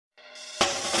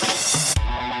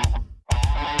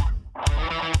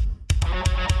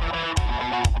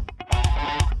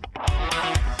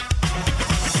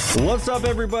What's up,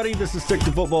 everybody? This is Stick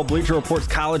to Football, Bleacher Report's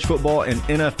college football and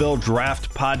NFL draft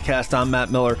podcast. I'm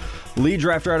Matt Miller, lead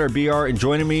draft writer at BR, and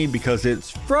joining me because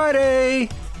it's Friday,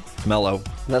 it's Mello.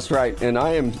 That's right, and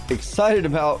I am excited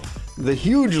about the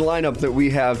huge lineup that we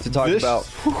have to talk about.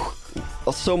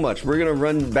 So much. We're going to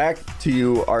run back to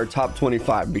you our top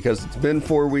 25 because it's been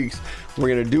 4 weeks. We're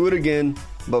going to do it again,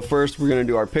 but first we're going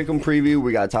to do our pick'em preview.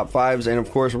 We got top fives, and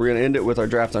of course we're going to end it with our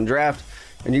draft on draft.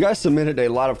 And you guys submitted a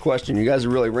lot of questions. You guys are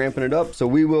really ramping it up, so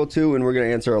we will too, and we're going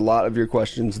to answer a lot of your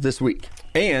questions this week.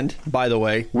 And, by the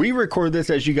way, we record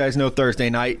this, as you guys know, Thursday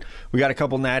night. We got a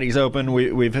couple natties open.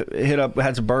 We've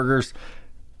had some burgers.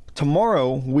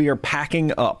 Tomorrow, we are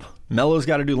packing up. Mello's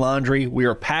got to do laundry. We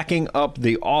are packing up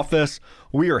the office.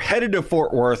 We are headed to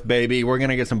Fort Worth, baby. We're going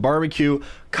to get some barbecue.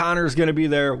 Connor's going to be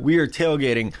there. We are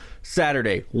tailgating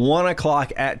Saturday, 1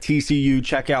 o'clock at TCU.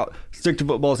 Check out Stick to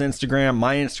Football's Instagram,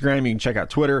 my Instagram. You can check out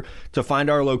Twitter to find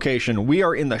our location. We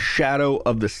are in the shadow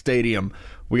of the stadium.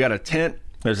 We got a tent.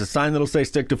 There's a sign that'll say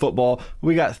Stick to Football.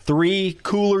 We got 3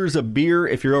 coolers of beer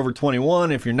if you're over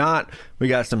 21. If you're not, we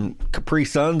got some Capri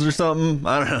Suns or something.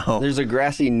 I don't know. There's a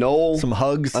grassy knoll. Some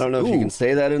hugs. I don't know if you can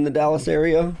say that in the Dallas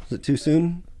area. Is it too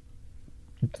soon?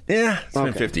 Yeah, it's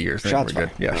been 50 years. Shots we're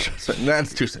good. Yeah, so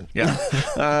that's too soon. Yeah.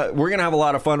 We're going to have a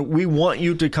lot of fun. We want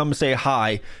you to come say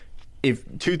hi.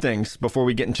 Two things before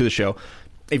we get into the show.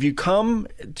 If you come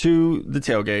to the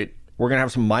tailgate, we're going to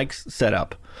have some mics set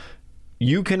up.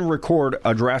 You can record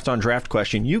a draft on draft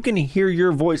question. You can hear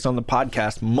your voice on the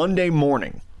podcast Monday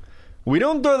morning. We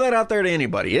don't throw that out there to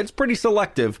anybody. It's pretty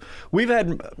selective. We've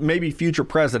had maybe future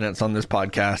presidents on this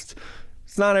podcast.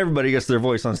 It's not everybody gets their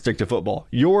voice on Stick to Football.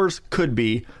 Yours could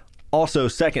be. Also,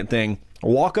 second thing,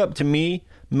 walk up to me,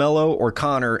 Mello, or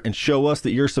Connor and show us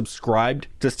that you're subscribed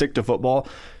to Stick to Football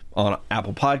on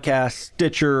Apple Podcasts,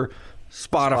 Stitcher,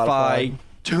 Spotify.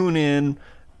 TuneIn,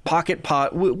 Pocket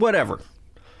Pot, whatever.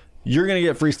 You're going to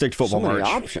get free Stick to Football merch.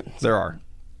 So many options. There are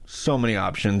so many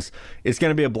options. It's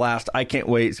going to be a blast. I can't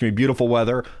wait. It's going to be beautiful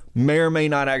weather. May or may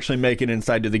not actually make it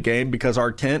inside to the game because our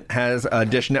tent has a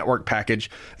Dish Network package.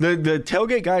 The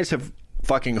tailgate guys have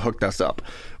fucking hooked us up.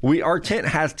 Our tent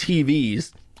has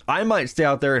TVs. I might stay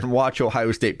out there and watch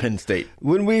Ohio State, Penn State.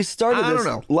 When we started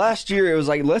this last year, it was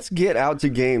like, let's get out to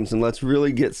games and let's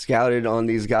really get scouted on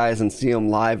these guys and see them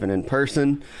live and in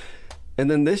person. And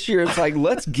then this year, it's like,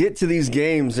 let's get to these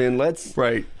games and let's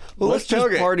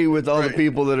just party with all the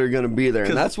people that are going to be there.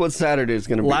 And that's what Saturday is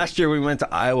going to be. Last year, we went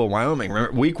to Iowa, Wyoming,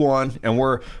 remember, week 1, and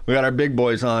we got our big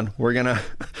boys on. We're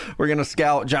gonna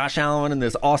scout Josh Allen and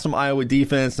this awesome Iowa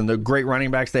defense and the great running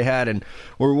backs they had. And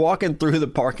we're walking through the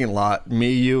parking lot,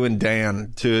 me, you, and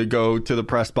Dan, to go to the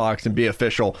press box and be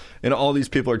official. And all these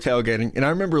people are tailgating. And I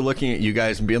remember looking at you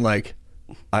guys and being like,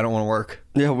 I don't want to work.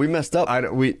 Yeah, we messed up.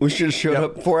 We should have showed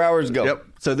up 4 hours ago. Yep.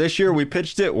 So this year we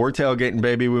pitched it. We're tailgating,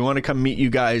 baby. We want to come meet you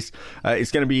guys.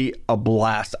 It's going to be a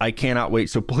blast. I cannot wait.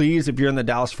 So please, if you're in the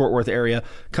Dallas-Fort Worth area,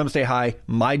 come say hi.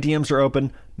 My DMs are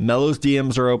open. Mello's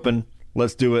DMs are open.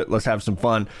 Let's do it. Let's have some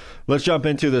fun. Let's jump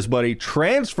into this, buddy.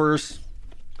 Transfers.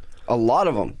 A lot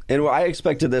of them. And I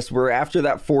expected this. We're after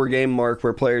that 4-game mark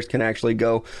where players can actually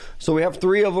go. So we have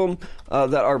 3 of them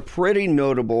that are pretty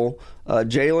notable.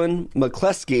 Jalen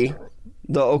McCleskey,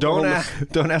 the Oklahoma...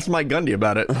 Don't ask Mike Gundy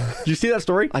about it. Did you see that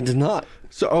story? I did not.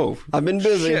 So, I've been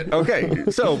busy. Shit. Okay.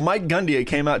 So Mike Gundy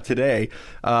came out today.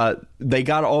 They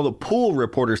got all the pool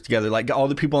reporters together, like all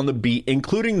the people on the beat,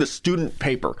 including the student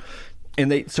paper. And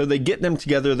they get them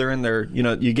together. They're in their,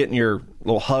 you get in your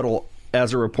little huddle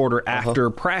as a reporter after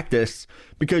practice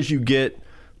because you get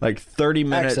like 30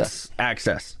 minutes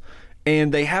access.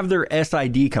 And they have their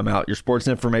SID come out. Your sports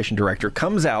information director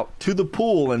comes out to the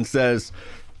pool and says,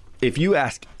 if you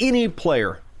ask any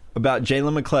player about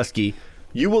Jalen McCleskey,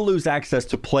 you will lose access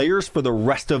to players for the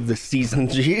rest of the season.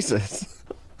 Jesus.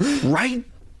 Right?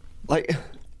 Like,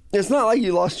 it's not like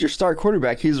you lost your star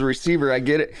quarterback. He's a receiver. I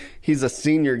get it. He's a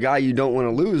senior guy you don't want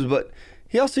to lose, but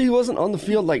he wasn't on the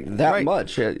field like that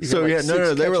much. So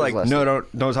they were like, no,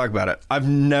 don't talk about it. I've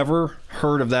never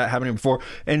heard of that happening before.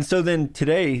 And so then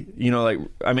today,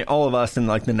 all of us in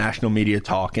like the national media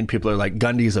talk, and people are like,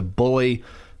 Gundy's a bully.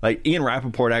 Like Ian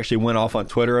Rappaport actually went off on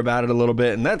Twitter about it a little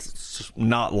bit, and that's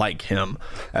not like him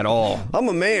at all. I'm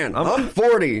a man. I'm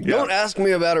 40. Yeah. Don't ask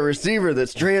me about a receiver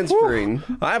that's transferring.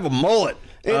 I have a mullet.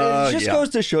 And it just goes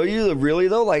to show you, really,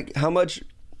 though, like how much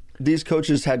these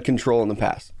coaches had control in the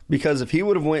past. Because if he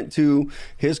would have went to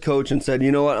his coach and said, you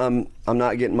know what, I'm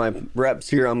not getting my reps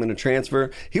here, I'm going to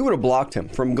transfer, he would have blocked him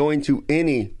from going to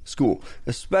any school,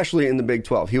 especially in the Big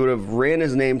 12. He would have ran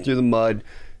his name through the mud.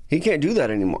 He can't do that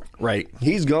anymore. Right.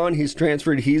 He's gone. He's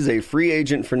transferred. He's a free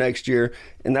agent for next year.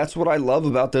 And that's what I love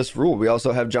about this rule. We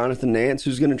also have Jonathan Nance,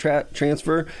 who's going to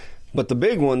transfer. But the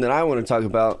big one that I want to talk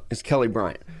about is Kelly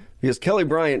Bryant. Because Kelly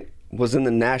Bryant was in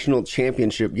the national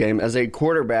championship game as a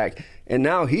quarterback. And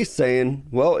now he's saying,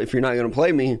 well, if you're not going to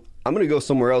play me, I'm going to go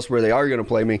somewhere else where they are going to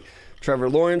play me. Trevor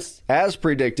Lawrence, as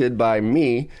predicted by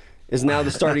me, is now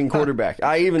the starting quarterback.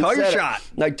 I even Call said your shot.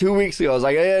 Like 2 weeks ago. I was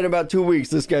like, hey, in about 2 weeks,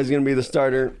 this guy's going to be the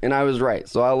starter. And I was right.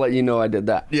 So I'll let you know I did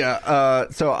that. Yeah.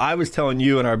 So I was telling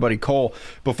you and our buddy Cole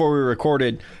before we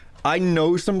recorded, I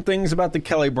know some things about the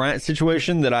Kelly Bryant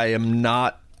situation that I am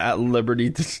not at liberty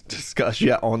to discuss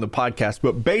yet on the podcast.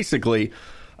 But basically,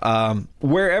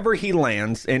 wherever he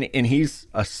lands, and he's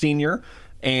a senior,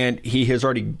 and he has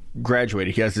already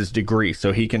graduated. He has his degree.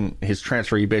 So his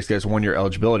transfer, he basically has 1 year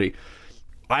eligibility.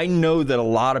 I know that a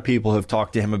lot of people have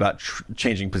talked to him about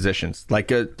changing positions,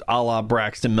 like a la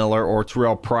Braxton Miller or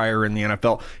Terrell Pryor in the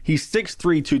NFL. He's 6'3",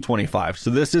 225, so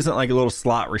this isn't like a little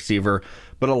slot receiver,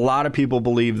 but a lot of people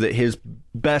believe that his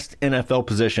best NFL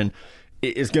position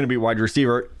is going to be wide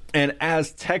receiver. And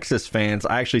as Texas fans,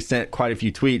 I actually sent quite a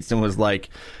few tweets and was like,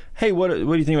 hey, what do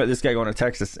you think about this guy going to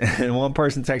Texas? And one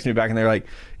person texted me back and they're like,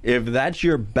 if that's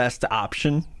your best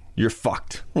option, you're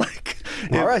fucked. Like,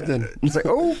 all right then. It's like,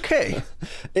 okay.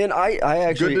 And I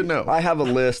actually, good to know. I have a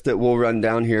list that we'll run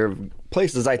down here of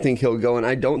places I think he'll go, and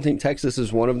I don't think Texas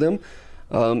is one of them.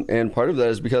 And part of that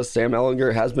is because Sam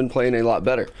Ehlinger has been playing a lot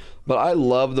better. But I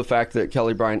love the fact that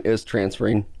Kelly Bryant is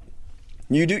transferring.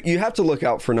 You have to look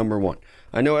out for number one.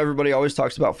 I know everybody always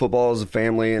talks about football as a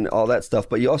family and all that stuff,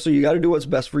 but you got to do what's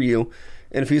best for you.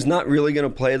 And if he's not really going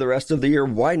to play the rest of the year,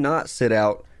 why not sit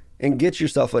out and get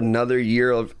yourself another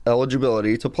year of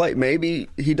eligibility to play? Maybe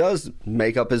he does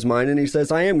make up his mind and he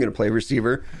says, I am going to play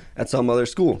receiver at some other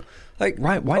school. Like,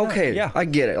 right? Why okay, not? Yeah, I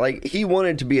get it. Like, he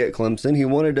wanted to be at Clemson. He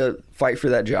wanted to fight for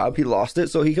that job. He lost it,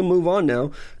 so he can move on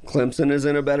now. Clemson is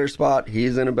in a better spot.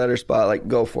 He's in a better spot. Like,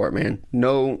 go for it, man.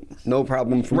 No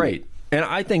problem for me. And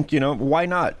I think, why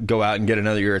not go out and get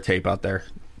another year of tape out there?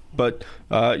 But,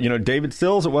 David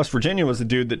Sills at West Virginia was the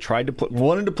dude that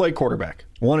wanted to play quarterback.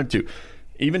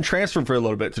 Even transferred for a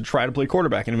little bit to try to play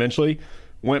quarterback, and eventually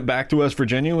went back to West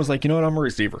Virginia and was like, you know what, I'm a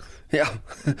receiver. Yeah,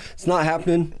 it's not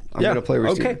happening. I'm going to play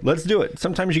receiver. Okay, let's do it.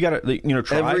 Sometimes you got to,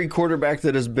 try. Every quarterback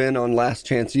that has been on Last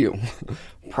Chance U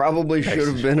probably should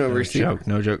have been a receiver.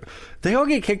 No joke. They all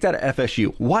get kicked out of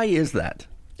FSU. Why is that?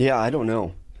 Yeah, I don't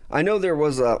know. I know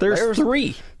there's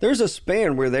three. There's a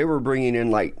span where they were bringing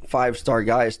in like 5-star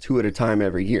guys 2 at a time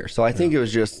every year. So I think it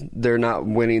was just they're not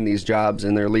winning these jobs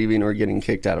and they're leaving or getting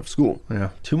kicked out of school.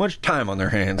 Yeah, too much time on their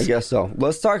hands. I guess so.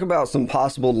 Let's talk about some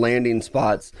possible landing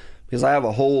spots because I have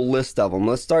a whole list of them.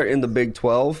 Let's start in the Big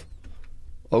 12.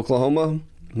 Oklahoma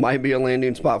might be a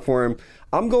landing spot for him.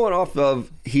 I'm going off of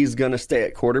he's going to stay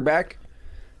at quarterback.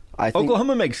 I think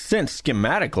Oklahoma makes sense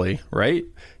schematically, right?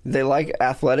 They like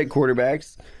athletic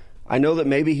quarterbacks. I know that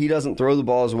maybe he doesn't throw the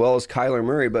ball as well as Kyler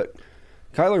Murray, but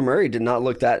Kyler Murray did not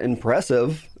look that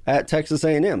impressive at Texas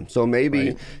A&M. So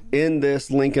maybe in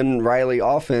this Lincoln Riley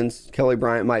offense, Kelly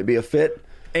Bryant might be a fit.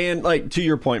 And to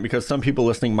your point, because some people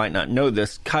listening might not know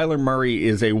this, Kyler Murray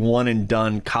is a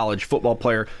one-and-done college football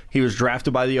player. He was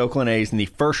drafted by the Oakland A's in the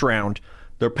first round.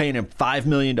 They're paying him $5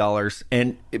 million.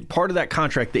 And part of that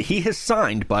contract that he has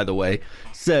signed, by the way,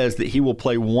 says that he will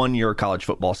play 1 year of college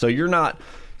football. So you're not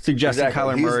suggesting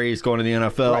Kyler Murray is going to the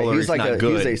NFL or he's not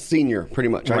good. He's a senior, pretty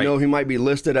much. Right. I know he might be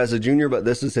listed as a junior, but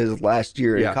this is his last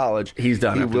year in college. He's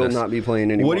done. He will not be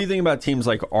playing anymore. What do you think about teams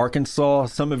like Arkansas?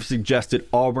 Some have suggested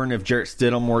Auburn if Jarrett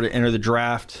Stidham were to enter the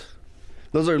draft.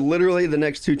 Those are literally the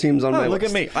next 2 teams on my list. Look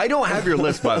at me. I don't have your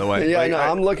list, by the way. Yeah, I know.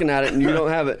 I'm looking at it, and you don't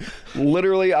have it.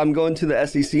 Literally, I'm going to the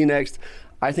SEC next.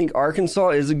 I think Arkansas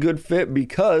is a good fit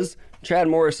because Chad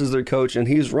Morris is their coach, and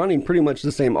he's running pretty much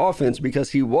the same offense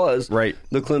because he was the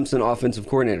Clemson offensive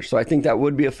coordinator. So I think that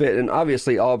would be a fit. And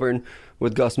obviously Auburn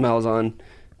with Gus Malzahn,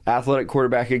 athletic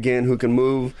quarterback again who can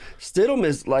move. Stidham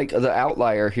is like the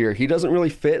outlier here. He doesn't really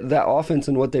fit that offense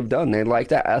and what they've done. They like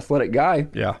that athletic guy.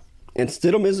 Yeah. And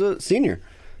Stidham is a senior.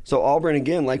 So Auburn,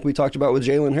 again, like we talked about with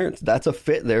Jalen Hurts, that's a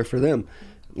fit there for them.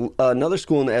 Another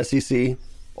school in the SEC,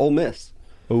 Ole Miss.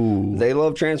 Ooh. They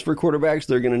love transfer quarterbacks.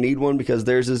 They're going to need one because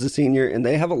theirs is a senior, and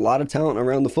they have a lot of talent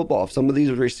around the football. If some of these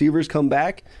receivers come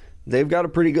back, they've got a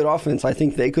pretty good offense. I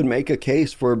think they could make a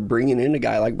case for bringing in a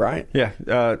guy like Bryant. Yeah.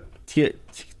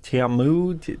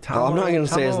 Tiamu? I'm not going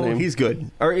to say his name. He's good.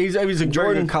 Or he's a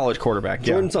Jordan college quarterback.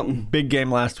 Jordan something. Big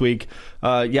game last week.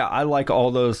 I like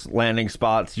all those landing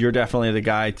spots. You're definitely the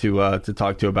guy to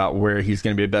talk to about where he's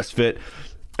going to be a best fit.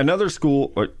 Another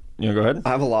school, You go ahead. I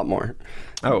have a lot more.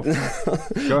 Oh, go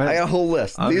ahead. I got a whole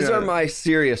list. These are my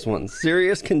serious ones.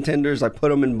 Serious contenders. I put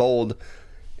them in bold.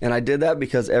 And I did that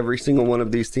because every single one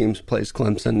of these teams plays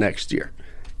Clemson next year.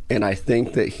 And I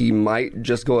think that he might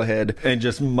just go ahead and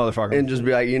just motherfucker and just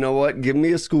be like, you know what? Give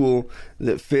me a school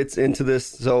that fits into this.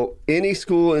 So any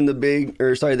school in the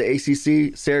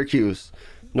the ACC, Syracuse,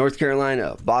 North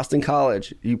Carolina, Boston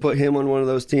College, you put him on one of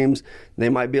those teams, they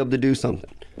might be able to do something.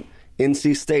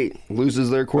 NC State loses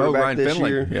their quarterback this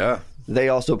year. Yeah. They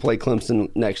also play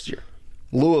Clemson next year.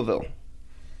 Louisville,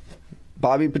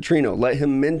 Bobby Petrino, let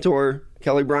him mentor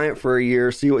Kelly Bryant for a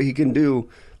year, see what he can do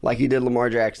like he did Lamar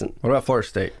Jackson. What about Florida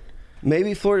State?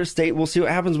 Maybe Florida State, we'll see what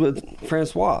happens with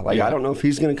Francois. I don't know if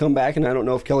he's going to come back, and I don't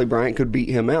know if Kelly Bryant could beat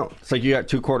him out. It's like you got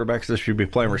 2 quarterbacks that should be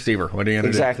playing receiver. What are you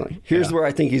going to do? Exactly. Here's where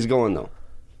I think he's going, though.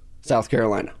 South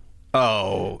Carolina.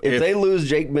 Oh. If they lose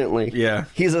Jake Bentley,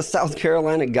 he's a South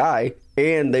Carolina guy,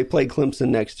 and they play Clemson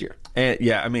next year. And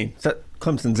I mean,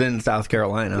 Clemson's in South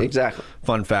Carolina. Exactly.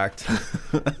 Fun fact.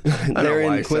 They're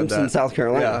in Clemson, South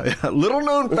Carolina. Yeah. Little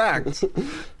known fact.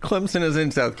 Clemson is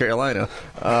in South Carolina.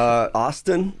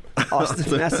 Austin,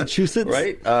 Massachusetts.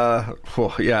 Right?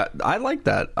 Yeah, I like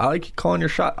that. I like calling your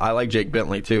shot. I like Jake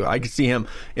Bentley, too. I could see him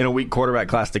in a weak quarterback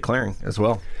class declaring as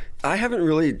well. I haven't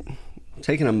really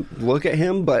taken a look at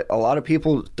him, but a lot of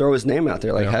people throw his name out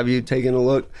there. Have you taken a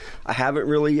look? I haven't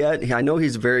really yet. I know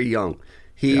he's very young.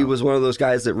 He was one of those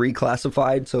guys that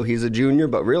reclassified, so he's a junior,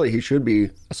 but really he should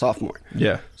be a sophomore.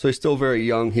 Yeah. So he's still very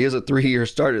young. He is a 3-year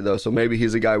starter, though, so maybe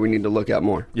he's a guy we need to look at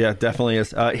more. Yeah, definitely is.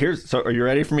 So are you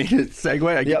ready for me to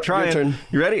segue? I keep trying. Your turn.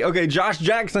 You ready? Okay, Josh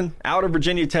Jackson out of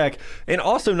Virginia Tech. And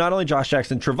also, not only Josh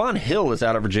Jackson, Trevon Hill is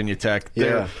out of Virginia Tech.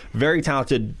 They're very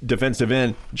talented defensive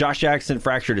end. Josh Jackson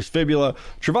fractured his fibula.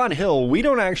 Trevon Hill, we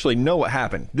don't actually know what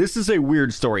happened. This is a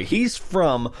weird story. He's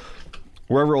from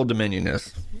wherever Old Dominion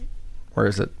is. Where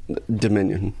is it?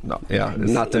 Dominion. No, yeah,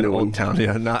 it's not the new old town.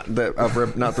 Yeah, not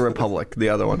the Republic, the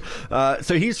other one.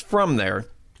 So he's from there,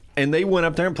 and they went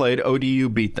up there and played. ODU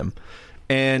beat them,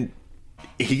 and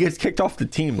he gets kicked off the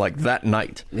team like that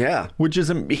night. Yeah, which is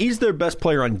he's their best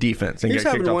player on defense. And he's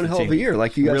having one hell of a year,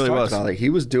 like you guys really talked about. Like he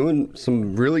was doing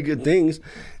some really good things,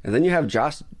 and then you have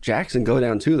Josh Jackson go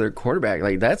down too, their quarterback.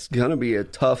 Like that's gonna be a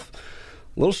tough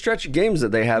little stretch of games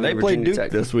that they have. They play Duke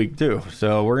Tech this week too,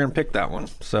 so we're gonna pick that one.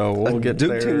 So we'll get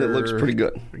Duke team that looks pretty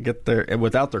good. Get there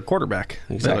without their quarterback.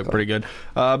 Exactly, they look pretty good.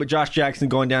 But Josh Jackson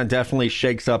going down definitely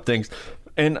shakes up things.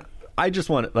 And I just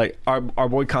want our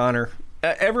boy Connor,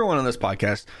 everyone on this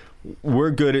podcast,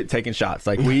 we're good at taking shots.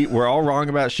 Like we're all wrong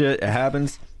about shit. It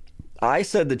happens. I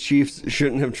said the Chiefs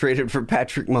shouldn't have traded for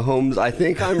Patrick Mahomes. I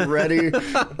think I'm ready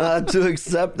to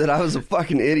accept that I was a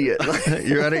fucking idiot.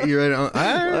 You ready? You ready?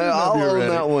 I'll own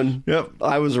that one. Yep,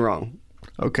 I was wrong.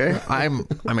 Okay, I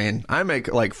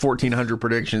make like 1,400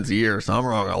 predictions a year, so I'm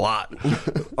wrong a lot.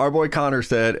 Our boy Connor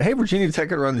said, "Hey, Virginia Tech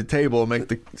could run the table and make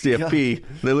the CFP. Yeah.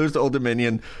 They lose to Old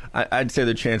Dominion. I'd say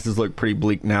the chances look pretty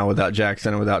bleak now without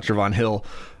Jackson and without Trevon Hill."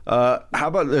 How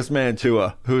about this man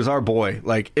Tua, who's our boy?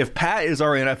 Like, if Pat is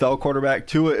our NFL quarterback,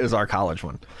 Tua is our college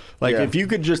one. Like, if you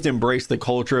could just embrace the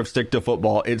culture of stick to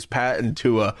football, it's Pat and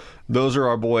Tua. Those are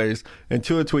our boys. And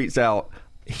Tua tweets out,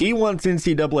 he wants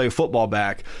NCAA football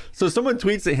back. So someone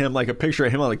tweets at him like a picture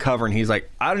of him on the cover, and he's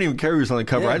like, I don't even care who's on the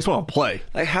cover. I just want to play.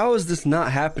 Like, how is this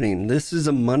not happening? This is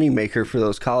a moneymaker for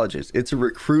those colleges. It's a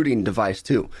recruiting device,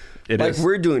 too. It is. Like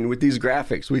we're doing with these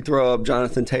graphics. We throw up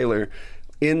Jonathan Taylor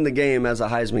in the game as a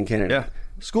Heisman candidate. Yeah.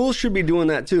 Schools should be doing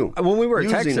that too. When we were at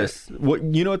Texas,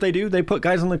 you know what they do? They put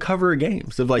guys on the cover of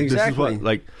games. Of like, exactly. This is what,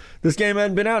 like, this game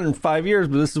hadn't been out in 5 years,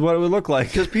 but this is what it would look like.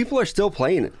 Because people are still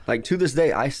playing it. Like, to this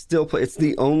day, I still play. It's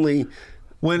the only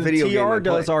when video TR game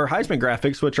does our Heisman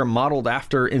graphics, which are modeled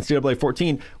after NCAA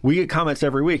 14, we get comments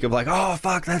every week of like, oh,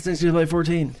 fuck, that's NCAA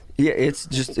 14. Yeah, it's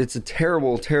a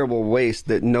terrible, terrible waste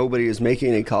that nobody is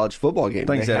making a college football game.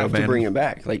 Thanks, they have to bring it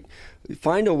back. Like,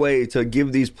 find a way to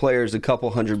give these players a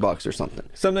couple $100 or something.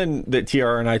 Something that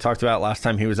TR and I talked about last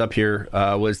time he was up here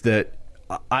was that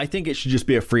I think it should just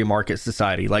be a free market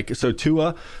society. Like, so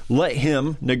Tua, let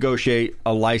him negotiate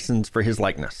a license for his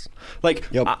likeness. Like,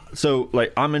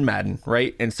 I'm in Madden,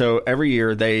 right? And so every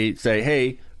year they say,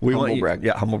 hey, we want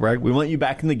you, humble brag. We want you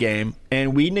back in the game,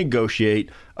 and we negotiate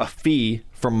a fee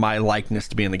for my likeness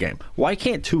to be in the game. Why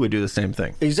can't Tua do the same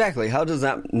thing? Exactly. How does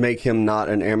that make him not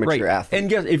an amateur athlete? And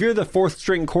guess, if you're the fourth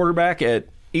string quarterback at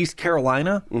East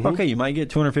Carolina, okay, you might get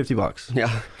 $250.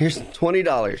 Yeah, here's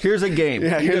 $20. Here's a game.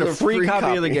 Yeah, here's a free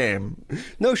copy of the game.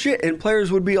 No shit, and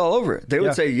players would be all over it. They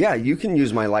would say, yeah, you can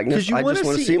use my likeness. I just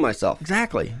want to see myself.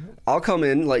 Exactly. I'll come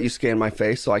in, let you scan my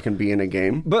face so I can be in a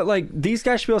game. But, like, these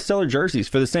guys should be able to sell their jerseys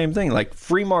for the same thing. Like,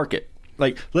 free market.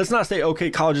 Like, let's not say, okay,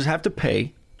 colleges have to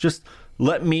pay. Just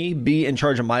let me be in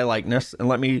charge of my likeness and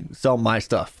let me sell my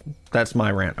stuff. That's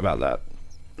my rant about that.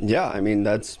 Yeah, I mean,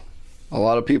 that's a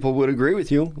lot of people would agree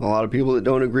with you. A lot of people that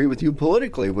don't agree with you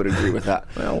politically would agree with that.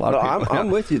 Well, a lot of people,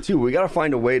 I'm with you too. We got to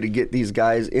find a way to get these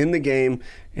guys in the game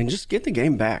and just get the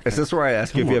game back. Is this where I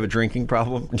ask you if you have a drinking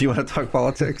problem? Do you want to talk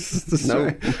politics?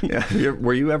 No. Yeah.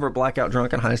 Were you ever blackout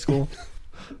drunk in high school?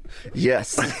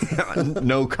 Yes.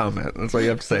 No comment. That's all you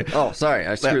have to say. Oh, sorry.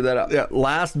 I screwed that up. Yeah.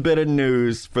 Last bit of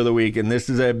news for the week, and this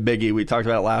is a biggie. We talked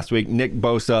about it last week. Nick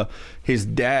Bosa, his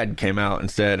dad came out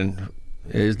and said, and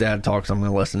his dad talks, I'm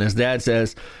going to listen. His dad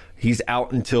says he's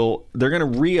out until they're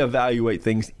going to reevaluate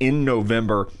things in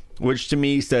November, which to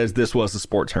me says this was a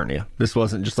sports hernia. This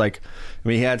wasn't just like, I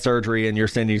mean, he had surgery and you're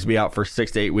saying he needs to be out for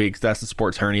 6 to 8 weeks. That's a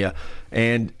sports hernia.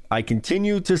 And I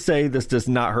continue to say this does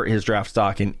not hurt his draft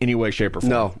stock in any way, shape, or form.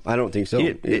 No, I don't think so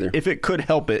either. If it could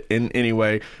help it in any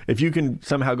way, if you can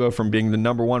somehow go from being the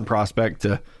number one prospect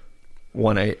to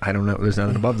 1A, I don't know, there's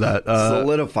nothing above that.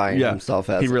 Solidifying himself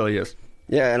as he really is.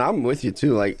 Yeah, and I'm with you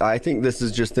too. Like, I think this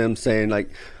is just them saying, like,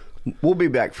 we'll be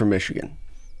back for Michigan.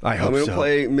 I hope I'm going so. to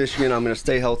play Michigan. I'm going to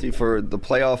stay healthy for the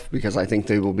playoff because I think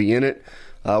they will be in it.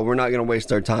 We're not going to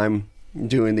waste our time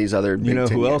doing these other Big You know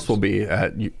Ten who games. else will be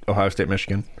at Ohio State,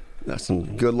 Michigan? That's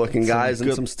some good-looking guys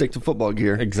and some stick-to-football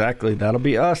gear. Exactly. That'll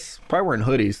be us. Probably wearing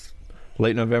hoodies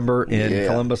late November in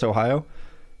Columbus, Ohio.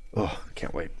 Oh,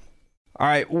 can't wait. All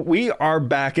right, we are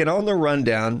back, and on the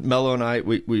rundown, Mello and I,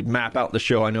 we map out the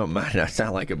show. I know it might not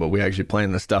sound like it, but we actually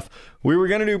plan this stuff. We were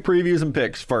going to do previews and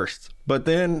picks first, but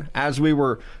then as we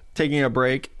were taking a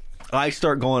break, I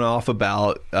start going off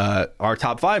about our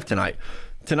top 5 tonight.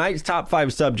 Tonight's top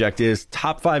 5 subject is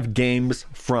top 5 games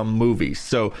from movies.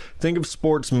 So think of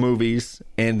sports movies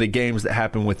and the games that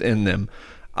happen within them.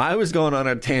 I was going on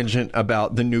a tangent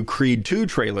about the new Creed 2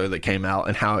 trailer that came out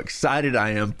and how excited I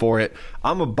am for it.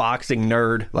 I'm a boxing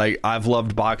nerd. Like, I've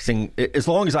loved boxing as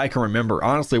long as I can remember.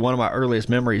 Honestly, one of my earliest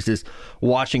memories is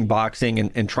watching boxing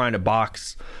and trying to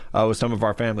box with some of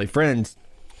our family friends.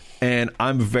 And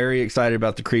I'm very excited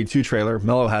about the Creed 2 trailer.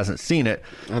 Mello hasn't seen it.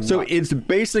 It's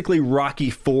basically Rocky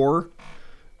 4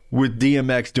 with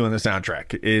DMX doing the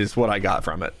soundtrack is what I got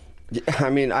from it. I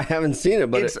mean, I haven't seen it,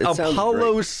 but it's it sounds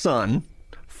Apollo's great. son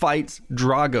fights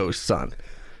Drago's son.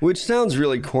 Which sounds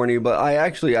really corny, but I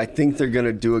think they're going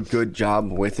to do a good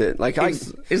job with it. Like,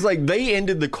 It's like they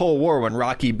ended the Cold War when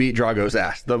Rocky beat Drago's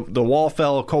ass. The wall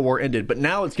fell, Cold War ended. But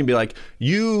now it's going to be like,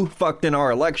 you fucked in our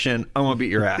election, I'm going to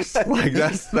beat your ass. Like,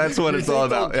 that's what it's all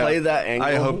about. Play that angle?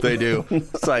 I hope they do.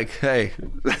 It's like, hey,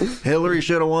 Hillary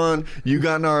should have won. You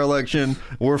got in our election.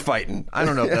 We're fighting. I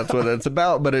don't know if that's what it's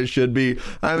about, but it should be.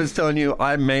 I was telling you,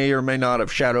 I may or may not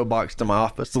have shadow boxed in my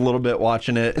office a little bit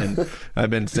watching it, and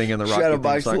I've been singing the Rocky shadow theme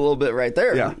box song. a little bit right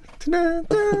there. Yeah.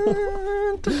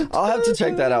 I'll have to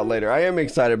check that out later. I am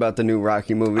excited about the new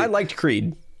Rocky movie. I liked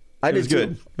Creed. I It was did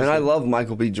good. too. And I love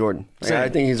Michael B. Jordan. Same. I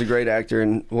think he's a great actor,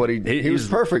 and what he was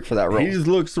perfect for that role. He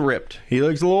looks ripped. He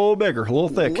looks a little bigger, a little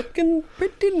thick. Looking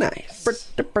pretty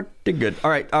nice. Pretty good. All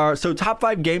right. So top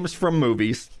 5 games from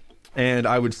movies. And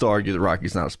I would still argue that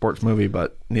Rocky's not a sports movie,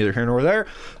 but neither here nor there.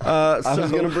 I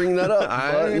was going to bring that up.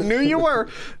 I knew you were.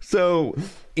 So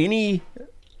any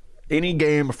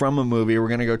game from a movie, we're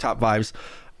going to go top 5s.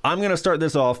 I'm going to start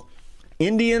this off.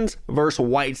 Indians versus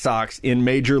White Sox in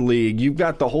Major League. You've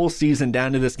got the whole season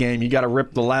down to this game. You got to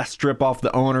rip the last strip off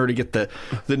the owner to get the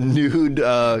nude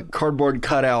cardboard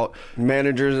cutout.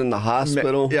 Managers in the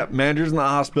hospital. Managers in the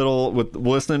hospital with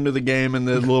listening to the game in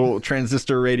the little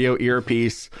transistor radio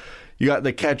earpiece. You got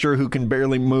the catcher who can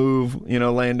barely move,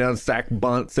 laying down sack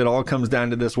bunts. It all comes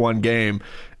down to this one game.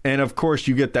 And, of course,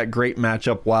 you get that great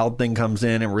matchup. Wild Thing comes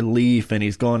in relief, and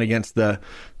he's going against the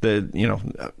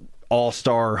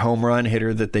all-star home run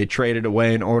hitter that they traded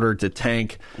away in order to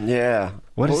tank. Yeah.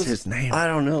 What is his name? I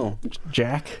don't know.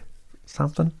 Jack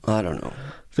something? I don't know.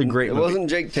 It's a great movie. It wasn't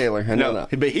Jake Taylor. I know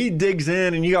that. But he digs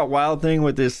in, and you got Wild Thing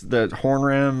with the horn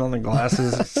rim on the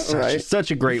glasses. It's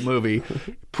such a great movie.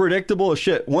 Predictable as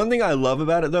shit. One thing I love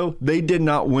about it, though, they did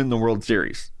not win the World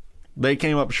Series. They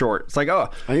came up short. It's like,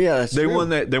 that's they true. won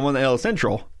the AL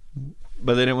Central,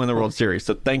 but they didn't win the World Series.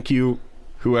 So thank you,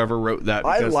 whoever wrote that.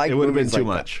 I like it would have been too like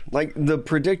much. That. Like the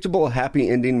predictable happy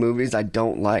ending movies, I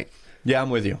don't like. Yeah, I'm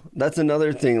with you. That's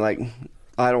another thing. Like,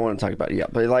 I don't want to talk about it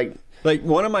yet, but like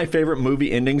one of my favorite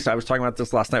movie endings. I was talking about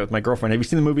this last night with my girlfriend. Have you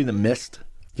seen the movie The Mist?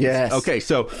 Yes. Okay,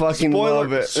 so fucking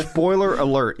love it. Spoiler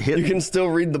alert. You can still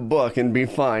read the book and be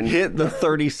fine. Hit the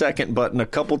 30-second button a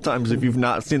couple times if you've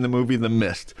not seen the movie The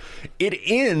Mist. It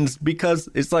ends because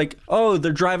it's like,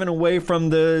 they're driving away from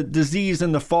the disease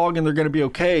and the fog and they're going to be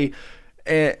okay.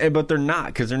 But they're not,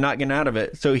 because they're not getting out of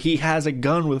it. So he has a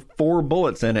gun with 4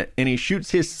 bullets in it, and he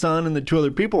shoots his son and the 2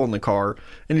 other people in the car,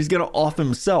 and he's going to off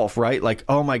himself, right? Like,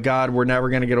 oh my God, we're never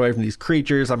going to get away from these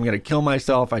creatures. I'm going to kill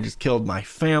myself. I just killed my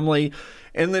family.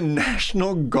 And the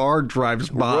National Guard drives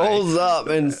by, rolls up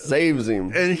and saves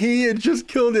him, and he had just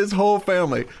killed his whole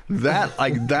family.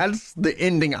 That's the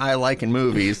ending I like in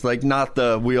movies, like not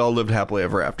the we all lived happily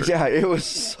ever after. Yeah, it was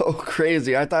so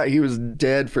crazy. I thought he was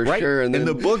dead for sure, and then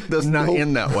the book does not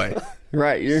end that way.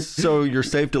 Right. So you're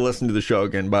safe to listen to the show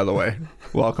again, by the way.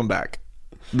 Welcome back.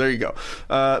 There you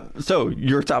go. So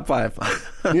your top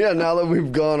 5. Yeah, now that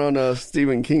we've gone on a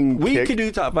Stephen King we could do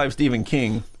top 5 Stephen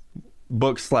King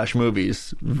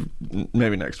books/movies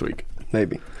maybe next week.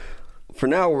 Maybe. For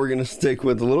now, we're going to stick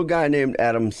with a little guy named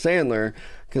Adam Sandler,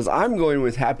 because I'm going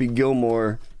with Happy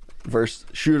Gilmore versus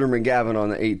Shooter McGavin on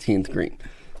the 18th green.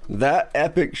 That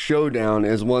epic showdown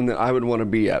is one that I would want to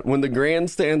be at. When the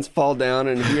grandstands fall down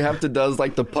and he have to does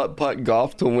like the putt-putt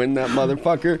golf to win that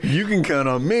motherfucker. You can count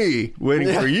on me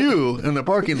waiting for you in the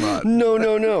parking lot.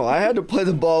 No. I had to play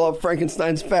the ball off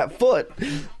Frankenstein's fat foot.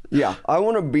 Yeah, I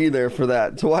want to be there for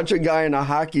that. To watch a guy in a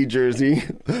hockey jersey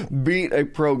beat a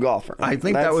pro golfer. I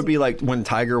think that would be like when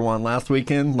Tiger won last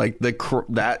weekend. Like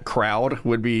that crowd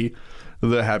would be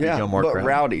the Happy Gilmore crowd. But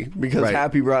rowdy, because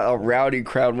Happy brought a rowdy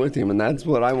crowd with him, and that's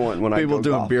what I want when I go People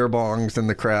doing golf. Beer bongs in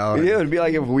the crowd. Yeah, it would be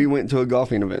like if we went to a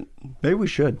golfing event. Maybe we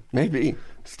should. Maybe.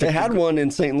 They had one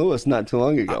in St. Louis not too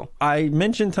long ago. I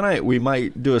mentioned tonight we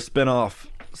might do a spin-off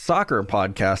soccer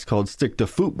podcast called Stick to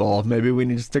Football. Maybe we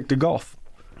need to stick to golf.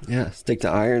 Yeah, stick to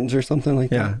irons or something like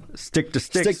that. Yeah, stick to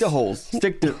sticks. Stick to holes.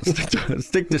 Stick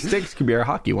to sticks could be our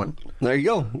hockey one. There you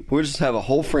go. We'll just have a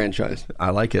whole franchise.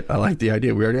 I like it. I like the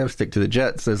idea. We already have Stick to the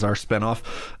Jets as our spinoff.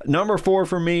 Number 4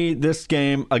 for me, this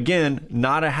game, again,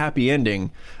 not a happy ending,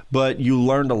 but you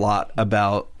learned a lot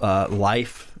about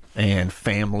life and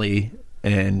family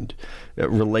and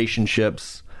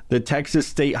relationships. The Texas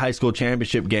State High School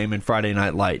Championship game in Friday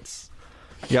Night Lights.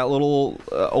 You got little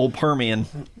old Permian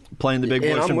playing the big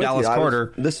boys from Dallas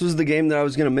Carter. This was the game that I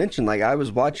was going to mention. Like, I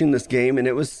was watching this game, and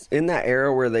it was in that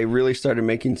era where they really started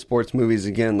making sports movies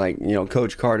again, like, you know,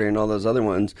 Coach Carter and all those other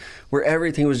ones, where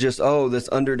everything was just, oh, this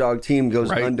underdog team goes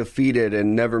undefeated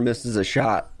and never misses a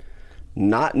shot.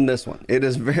 Not in this one. It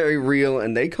is very real,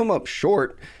 and they come up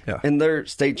short in their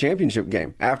state championship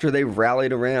game after they've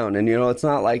rallied around. And, you know, it's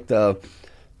not like the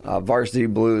Varsity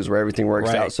Blues where everything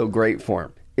works out so great for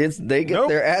them. They get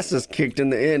their asses kicked in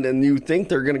the end, and you think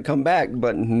they're going to come back,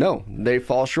 but no, they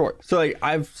fall short. So, like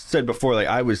I've said before, like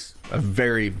I was a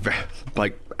very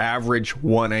like average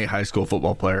 1A high school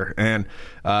football player, and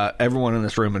everyone in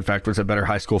this room, in fact, was a better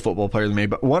high school football player than me.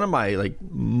 But one of my like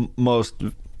most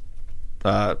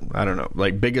I don't know,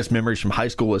 like biggest memories from high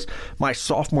school was my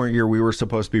sophomore year. We were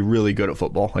supposed to be really good at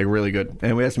football, like really good,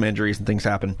 and we had some injuries and things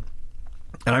happen.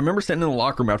 And I remember sitting in the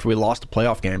locker room after we lost a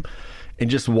playoff game and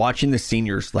just watching the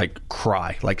seniors like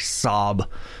cry, like sob.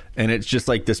 And it's just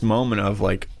like this moment of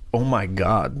like, oh my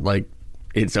God, like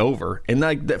it's over. And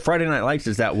like that Friday Night Lights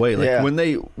is that way. Like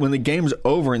when the game's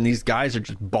over and these guys are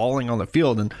just bawling on the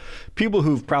field, and people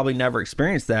who've probably never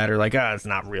experienced that are like, it's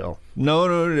not real.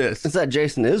 No, it is. It's that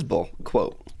Jason Isbell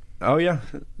quote. Oh, yeah.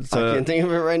 I can't think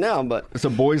of it right now, but... It's a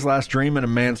boy's last dream and a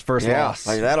man's first loss.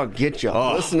 Like, that'll get you.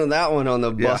 Listen to that one on the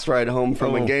bus ride home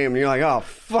from a game, and you're like, oh,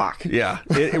 fuck. Yeah,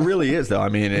 it really is, though. I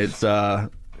mean,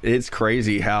 it's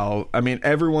crazy how... I mean,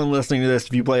 everyone listening to this,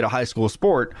 if you played a high school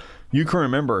sport, you can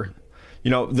remember...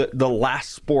 You know, the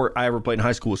last sport I ever played in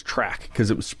high school was track, because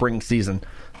it was spring season.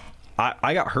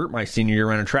 I got hurt my senior year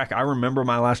running track. I remember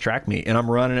my last track meet, and I'm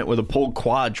running it with a pulled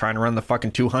quad trying to run the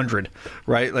fucking 200,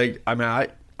 right? Like, I mean,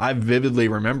 I vividly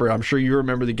remember. I'm sure you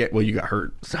remember the game. Well, you got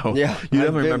hurt, so yeah, you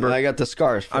definitely remember. I got the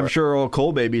scars. I'm sure old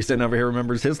Cole Baby sitting over here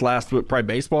remembers his last probably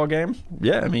baseball game.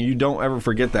 Yeah, I mean, you don't ever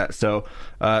forget that. So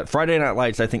Friday Night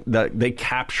Lights, I think that they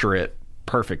capture it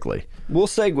perfectly. We'll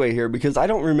segue here because I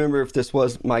don't remember if this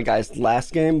was my guy's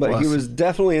last game, but he was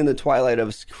definitely in the twilight of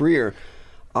his career.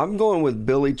 I'm going with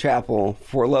Billy Chappell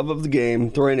for love of the game,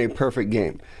 throwing a perfect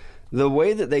game. The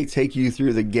way that they take you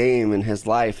through the game and his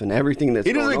life and everything that's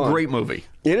going on. It is a great movie.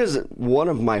 It is one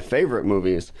of my favorite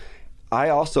movies. I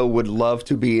also would love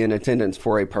to be in attendance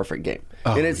for a perfect game.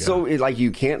 Oh, and it's so, like,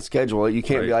 you can't schedule it. You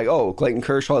can't be like, oh, Clayton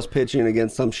Kershaw's pitching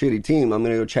against some shitty team. I'm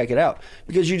going to go check it out.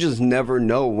 Because you just never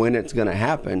know when it's going to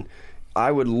happen. I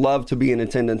would love to be in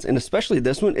attendance. And especially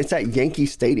this one, it's at Yankee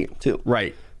Stadium, too.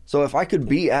 Right. So if I could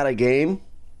be at a game,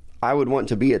 I would want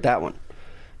to be at that one.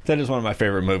 That is one of my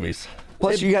favorite movies.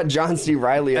 Plus, you got John C.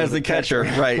 Reilly as the catcher.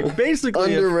 Right.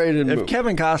 Basically, underrated if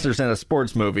Kevin Costner's in a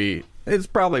sports movie, it's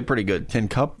probably pretty good. Tin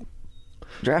Cup.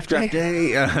 Draft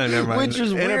Day. Never mind. Which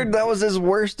is weird. That was his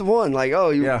worst one. Like, oh,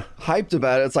 you hyped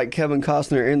about it. It's like Kevin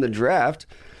Costner in the draft.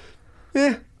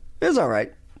 Yeah, it's all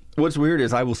right. What's weird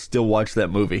is I will still watch that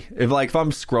movie. If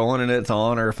I'm scrolling and it's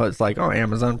on, or if it's like, oh,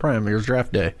 Amazon Prime, here's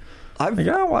Draft Day.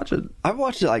 I'll watch it. I've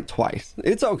watched it like twice.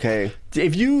 It's okay.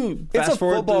 If you fast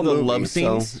forward through the love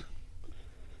scenes... So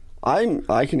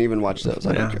I can even watch those.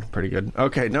 I don't care. Pretty good.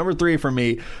 Okay, number 3 for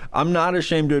me. I'm not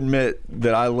ashamed to admit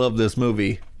that I love this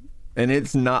movie, and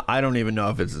it's not. I don't even know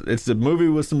if it's a movie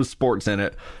with some sports in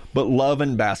it, but Love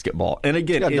and Basketball. And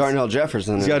again, it's got Darnell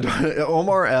Jefferson. It's got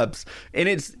Omar Epps, and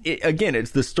it's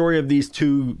the story of these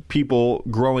two people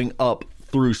growing up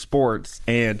through sports,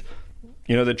 and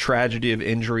the tragedy of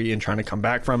injury and trying to come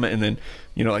back from it, and then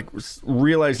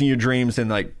realizing your dreams,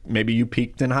 and maybe you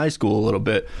peaked in high school a little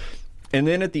bit. And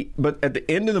then at the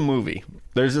end of the movie,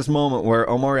 there's this moment where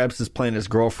Omar Epps is playing his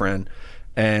girlfriend,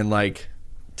 and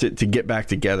to get back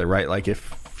together, right? Like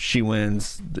if she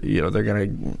wins, they're gonna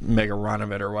make a run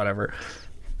of it or whatever.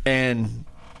 And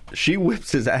she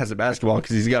whips his ass at basketball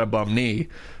because he's got a bum knee,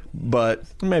 but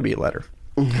maybe he let her.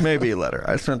 Maybe he let her.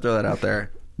 I just want to throw that out there.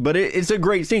 But it's a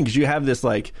great scene because you have this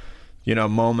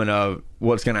moment of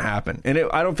what's going to happen. And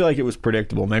I don't feel like it was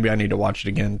predictable. Maybe I need to watch it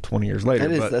again 20 years later.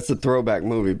 That's a throwback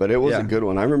movie, but it was a good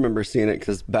one. I remember seeing it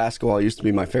because basketball used to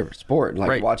be my favorite sport.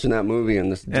 Watching that movie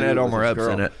and this. And it had Omar Epps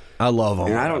in it. I love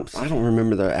Omar Epps. I don't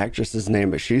remember the actress's name,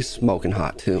 but she's smoking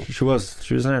hot too. She was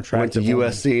an attractive woman.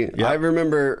 Went to USC. Yep. I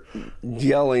remember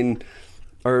yelling.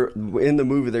 Or in the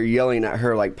movie, they're yelling at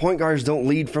her like, point guards don't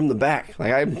lead from the back.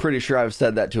 I'm pretty sure I've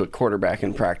said that to a quarterback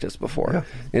in practice before. Yeah.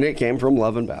 And it came from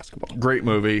Love and Basketball. Great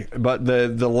movie. But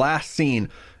the last scene,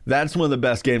 that's one of the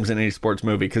best games in any sports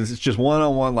movie because it's just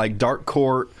one-on-one, dark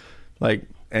court,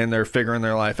 and they're figuring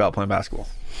their life out playing basketball.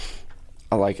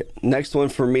 I like it. Next one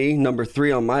for me, number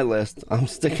 3 on my list. I'm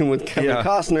sticking with Kevin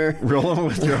Costner. Rolling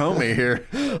with your homie here.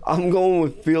 I'm going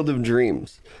with Field of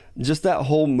Dreams. Just that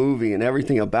whole movie and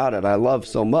everything about it I love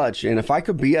so much. And if I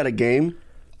could be at a game,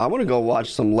 I want to go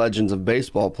watch some Legends of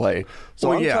Baseball play.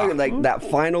 So I'm talking that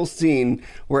final scene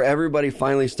where everybody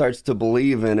finally starts to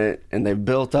believe in it and they've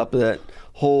built up that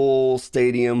whole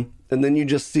stadium. And then you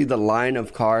just see the line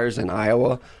of cars in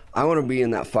Iowa. I want to be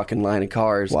in that fucking line of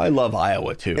cars. Well, I love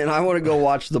Iowa, too. And I want to go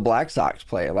watch the Black Sox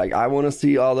play. I want to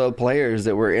see all the players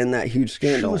that were in that huge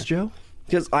scandal. Show us, Joe.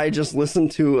 Because I just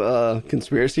listened to a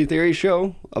conspiracy theory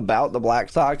show about the Black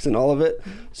Sox and all of it.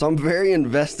 So I'm very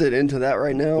invested into that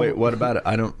right now. Wait, what about it?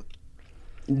 I don't...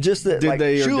 Just that,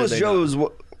 Shoeless Joe is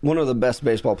one of the best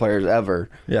baseball players ever.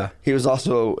 Yeah. He was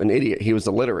also an idiot. He was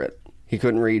illiterate. He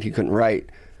couldn't read. He couldn't write.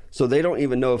 So they don't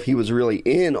even know if he was really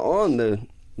in on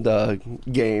the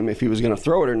game, if he was going to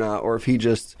throw it or not, or if he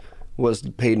just was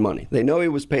paid money. They know he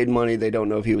was paid money. They don't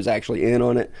know if he was actually in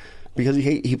on it. Because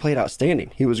he played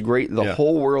outstanding. He was great the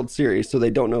whole World Series, so they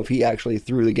don't know if he actually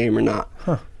threw the game or not.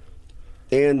 Huh.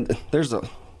 And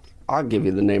I'll give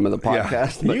you the name of the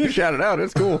podcast. Yeah. But you can shout it out.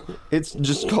 It's cool. It's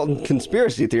just called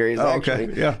Conspiracy Theories, actually.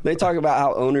 Okay. Yeah. They talk about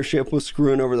how ownership was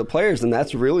screwing over the players, and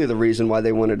that's really the reason why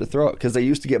they wanted to throw it. Because they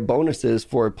used to get bonuses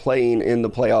for playing in the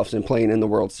playoffs and playing in the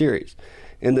World Series.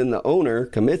 And then the owner,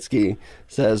 Kamitsky,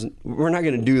 says, we're not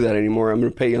going to do that anymore. I'm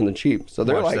going to pay you on the cheap. So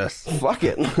they're fuck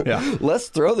it. Yeah. Let's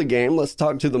throw the game. Let's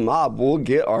talk to the mob. We'll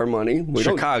get our money.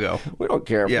 Chicago. We don't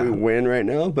care if we win right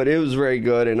now. But it was very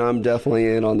good, and I'm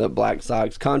definitely in on the Black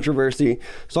Sox controversy.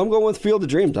 So I'm going with Field of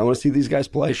Dreams. I want to see these guys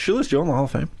play. Is Shoeless Joe in the Hall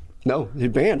of Fame? No, he's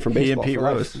banned from baseball. He and Pete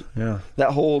Rose. Yeah.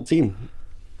 That whole team.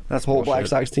 That's whole Black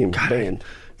Sox team banned.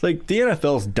 The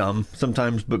NFL's dumb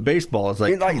sometimes, but baseball is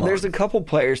there's a couple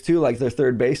players too, like their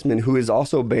third baseman, who is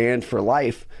also banned for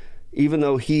life, even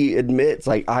though he admits,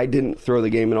 I didn't throw the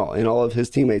game at all. And all of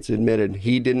his teammates admitted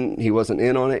he wasn't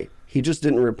in on it. He just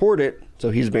didn't report it,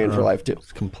 so he's banned for life too.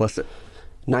 It's complicit.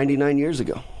 99 years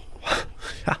ago.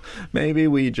 Maybe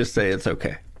we just say it's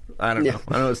okay. I don't know.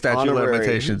 I know what statute of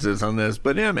limitations is on this,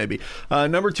 but yeah, maybe.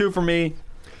 Number 2 for me,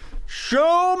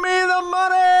 show me the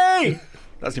money!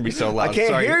 That's going to be so loud. I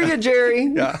can't hear you, Jerry.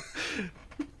 Yeah.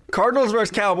 Cardinals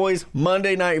versus Cowboys,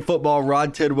 Monday Night Football.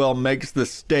 Rod Tidwell makes the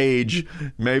stage.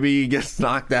 Maybe he gets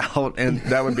knocked out, and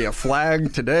that would be a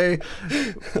flag today.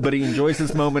 But he enjoys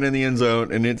this moment in the end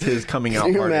zone, and it's his coming out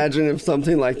party. Can you imagine if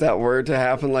something like that were to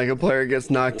happen, like a player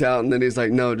gets knocked out, and then he's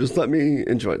like, no, just let me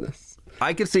enjoy this.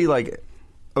 I could see,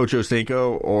 Ocho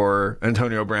Cinco or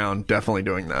Antonio Brown definitely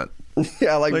doing that.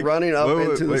 Yeah, running up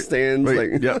into the stands.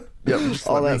 Yep,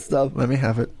 all that stuff. Let me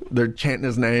have it. They're chanting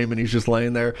his name, and he's just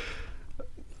laying there.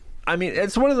 I mean,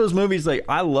 it's one of those movies, like,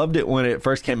 I loved it when it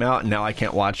first came out, and now I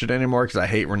can't watch it anymore because I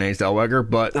hate Renee Zellweger,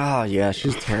 but... Oh, yeah,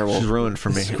 she's terrible. She's ruined for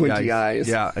me. Squinty eyes.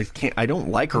 Yeah, I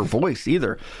don't like her voice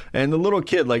either. And the little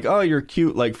kid, like, oh, you're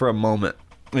cute, like, for a moment.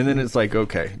 And then it's like,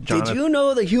 okay, Jonathan... Did you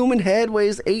know the human head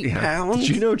weighs 8 pounds?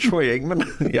 Did you know Troy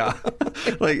Aikman? Yeah.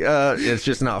 Like, it's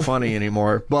just not funny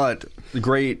anymore. But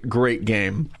great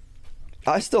game.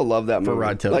 I still love that movie. For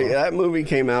Rod Tidwell. Like, that movie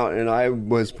came out, and I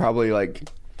was probably, like,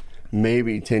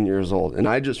 maybe 10 years old. And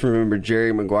I just remember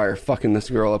Jerry Maguire fucking this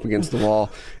girl up against the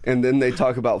wall. And then they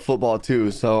talk about football,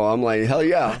 too. So I'm like, hell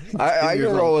yeah. I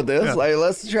can roll with this. Yeah. Like,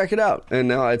 let's check it out. And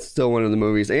now it's still one of the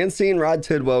movies. And seeing Rod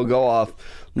Tidwell go off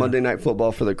Monday Night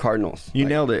Football for the Cardinals. You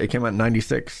nailed it. It came out in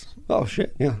 96. Oh,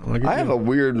 shit. Yeah. I have a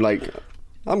weird, like...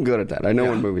 I'm good at that. I know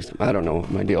when movies... I don't know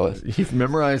what my deal is. You've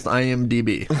memorized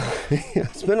IMDb. Yeah,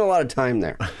 spent a lot of time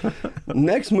there.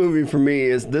 Next movie for me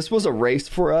is... This was a race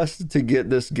for us to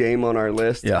get this game on our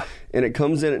list. Yeah. And it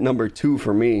comes in at number 2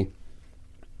 for me.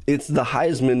 It's the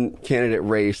Heisman candidate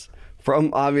race from,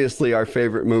 obviously, our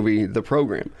favorite movie, The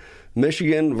Program.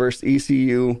 Michigan versus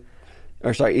ECU...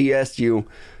 Or, sorry, ESU.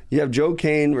 You have Joe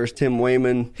Kane versus Tim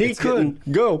Wayman. He could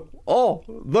go all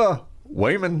the...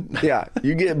 Wayman. Yeah,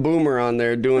 you get Boomer on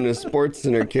there doing a Sports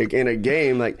Center kick in a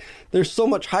game. Like, there's so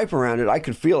much hype around it. I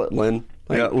could feel it, Lynn.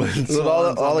 Like, yeah, with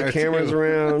all the cameras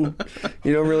around.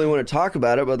 You don't really want to talk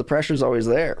about it, but the pressure's always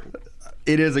there.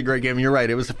 It is a great game. You're right.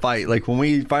 It was a fight. Like, when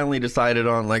we finally decided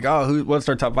on, like, what's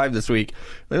our top 5 this week?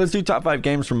 Like, let's do top 5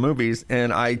 games from movies.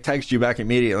 And I text you back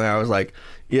immediately. I was like,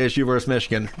 ESU versus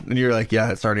Michigan. And you're like, yeah,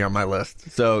 it's already on my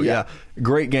list. So, yeah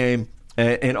great game.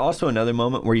 And also another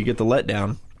moment where you get the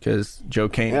letdown. Because Joe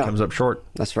Kane comes up short.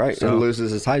 That's right. And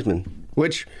loses his Heisman.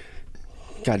 Which,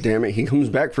 God damn it, he comes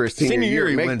back for his senior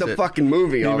year. Make the fucking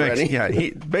movie already.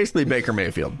 He basically Baker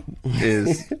Mayfield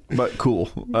is, but cool,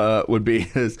 would be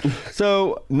his.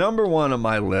 So, number 1 on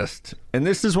my list, and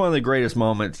this is one of the greatest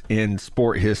moments in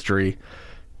sport history,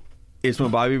 is when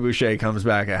Bobby Boucher comes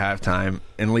back at halftime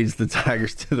and leads the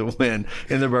Tigers to the win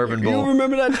in the Bourbon Bowl. You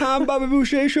remember that time Bobby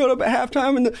Boucher showed up at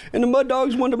halftime and the Mud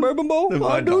Dogs won the Bourbon Bowl? The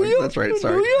Mud Dogs, that's right,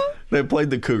 sorry. They played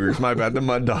the Cougars, my bad, the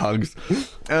Mud Dogs.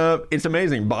 It's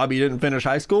amazing. Bobby didn't finish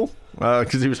high school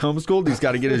because he was homeschooled. He's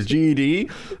got to get his GED.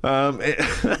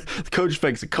 The coach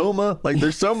fakes a coma. Like,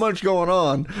 there's so much going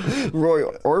on. Roy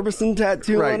Orbison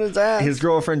tattoo on his ass. His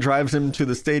girlfriend drives him to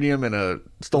the stadium in a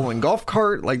stolen golf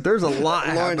cart. Like, there's a lot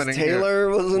happening here. Taylor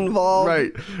was involved.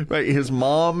 Right. His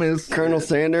mom is... Colonel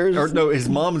Sanders. Or no, his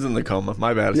mom's in the coma.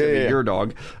 My bad. It's your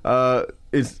dog.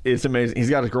 It's amazing. He's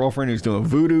got his girlfriend who's doing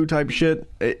voodoo type shit.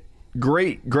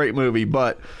 Great movie.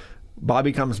 But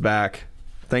Bobby comes back.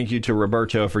 Thank you to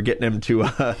Roberto for getting him to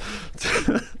go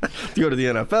to the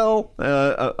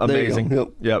NFL.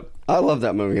 Amazing. Yep. I love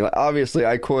that movie. Like, obviously,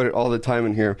 I quote it all the time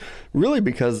in here, really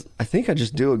because I think I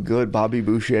just do a good Bobby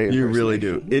Boucher impersonation. You really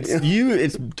do.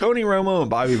 It's Tony Romo and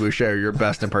Bobby Boucher are your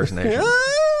best impersonations.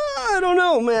 I don't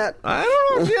know, Matt. I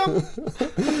don't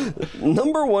know, Jim.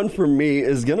 Number 1 for me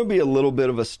is going to be a little bit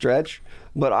of a stretch,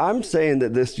 but I'm saying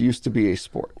that this used to be a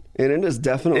sport. And it is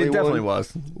definitely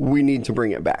was. We need to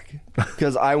bring it back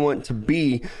because I want to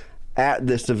be at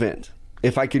this event.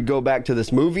 If I could go back to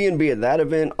this movie and be at that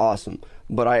event, awesome.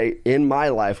 But I, in my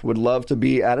life, would love to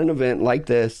be at an event like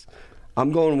this.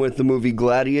 I'm going with the movie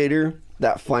Gladiator,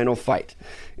 that final fight.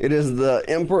 It is the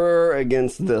emperor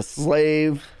against the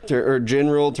slave, or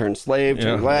general turned slave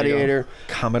turned gladiator.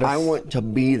 Commodus. I want to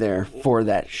be there for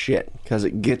that shit because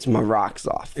it gets my rocks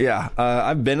off. Yeah,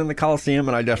 I've been in the Coliseum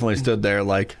and I definitely stood there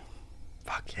like,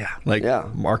 fuck yeah. Like,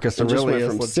 Marcus Aurelius,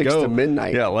 from let's 6 go. to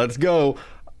midnight. Yeah, let's go.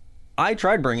 I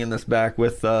tried bringing this back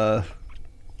with, I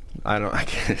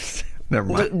guess, never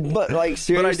mind. But like,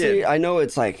 seriously, I know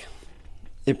it's like,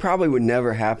 it probably would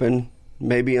never happen.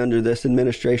 Maybe under this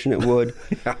administration it would.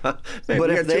 But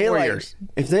if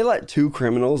they let 2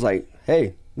 criminals, like,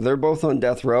 hey, they're both on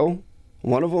death row,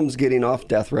 one of them's getting off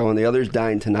death row and the other's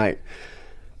dying tonight.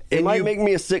 It might make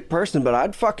me a sick person, but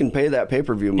I'd fucking pay that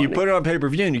pay-per-view money. You put it on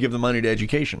pay-per-view and you give the money to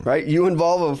education. Right? You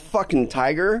involve a fucking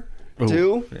tiger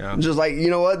too. Yeah. Just like, you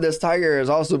know what? This tiger has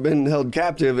also been held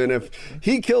captive, and if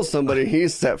he kills somebody,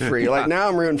 he's set free. Like, now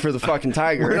I'm rooting for the fucking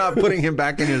tiger. We're not putting him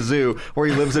back in his zoo where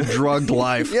he lives a drugged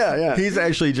life. Yeah. He's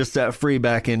actually just set free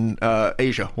back in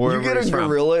Asia. You get a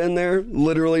gorilla in there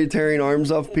literally tearing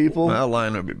arms off people. Well, a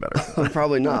lion would be better.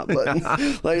 Probably not, but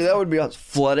like, that would be us.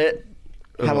 Flood it,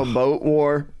 have a boat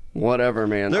war, whatever,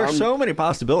 man. There's so many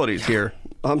possibilities here.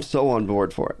 I'm so on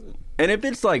board for it. And if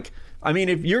it's like, I mean,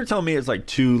 if you're telling me it's like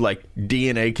 2 like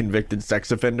DNA convicted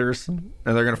sex offenders and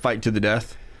they're going to fight to the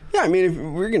death. Yeah, I mean, if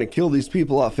we're going to kill these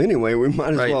people off anyway, we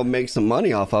might as well make some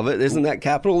money off of it. Isn't that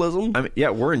capitalism? I mean, yeah,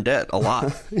 we're in debt a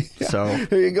lot. So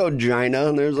here you go, China,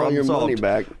 and there's all your money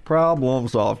back. Problem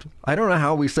solved. I don't know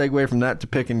how we segue from that to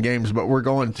picking games, but we're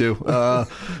going to.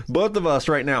 Both of us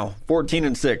right now,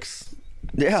 14-6.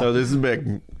 Yeah. So this is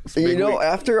big. You know,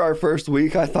 after our first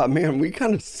week, I thought, man, we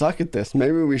kind of suck at this.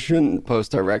 Maybe we shouldn't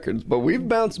post our records, but we've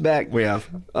bounced back. We have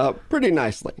pretty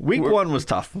nicely. Week 1 was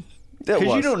tough. Because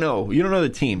you don't know the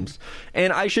teams.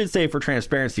 And I should say, for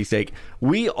transparency's sake,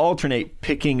 we alternate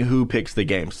picking who picks the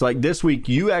games. Like this week,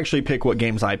 you actually pick what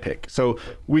games I pick. So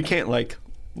we can't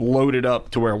load it up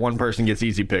to where one person gets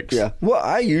easy picks. Yeah. What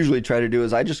I usually try to do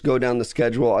is I just go down the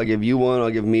schedule. I'll give you one,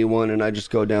 I'll give me one, and I just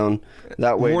go down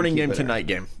that way. Morning game to night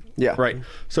game. Yeah. Right.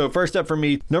 So first up for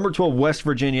me, number 12, West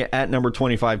Virginia at number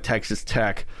 25, Texas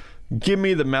Tech. Give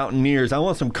me the Mountaineers. I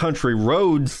want some country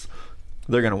roads.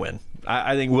 They're going to win.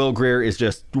 I think Will Grier is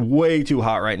just way too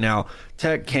hot right now.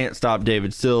 Tech can't stop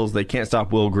David Sills. They can't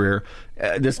stop Will Grier.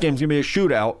 This game's going to be a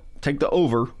shootout. Take the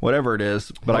over, whatever it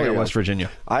is. But I got West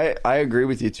Virginia. I agree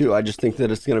with you, too. I just think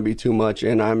that it's going to be too much.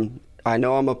 And I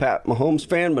know I'm a Pat Mahomes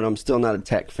fan, but I'm still not a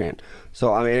Tech fan.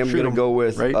 So I mean, I'm going to go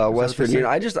with West Virginia.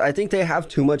 I think they have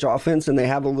too much offense and they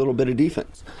have a little bit of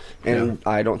defense. And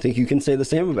I don't think you can say the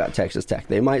same about Texas Tech.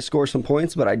 They might score some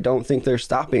points, but I don't think they're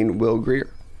stopping Will Grier.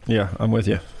 Yeah, I'm with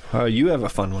you. You have a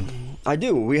fun one. I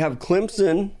do. We have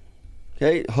Clemson,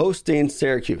 hosting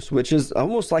Syracuse, which is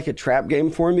almost like a trap game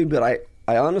for me, but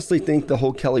I honestly think the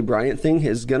whole Kelly Bryant thing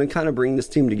is going to kind of bring this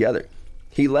team together.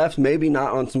 He left maybe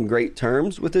not on some great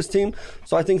terms with this team,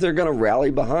 so I think they're going to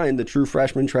rally behind the true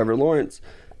freshman Trevor Lawrence.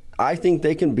 I think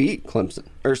they can beat Clemson.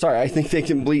 I think they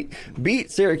can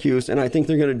beat Syracuse, and I think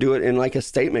they're going to do it in like a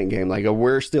statement game, like a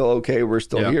we're still okay, we're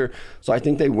still here. So I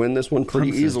think they win this one pretty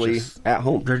easily at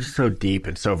home. They're just so deep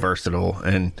and so versatile.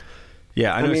 And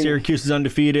yeah, I know Syracuse is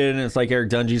undefeated, and it's like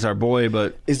Eric Dungy's our boy,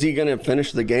 but is he going to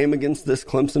finish the game against this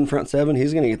Clemson front seven?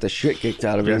 He's going to get the shit kicked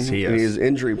out of him. Yes, he is. He's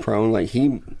injury prone.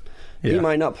 He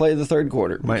might not play the third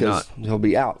quarter because he'll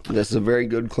be out. This is a very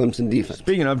good Clemson defense.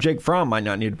 Speaking of, Jake Fromm might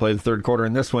not need to play the third quarter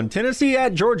in this one. Tennessee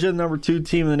at Georgia, number 2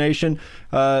 team in the nation.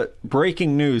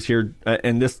 Breaking news here,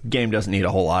 and this game doesn't need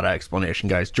a whole lot of explanation,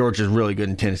 guys. Georgia's really good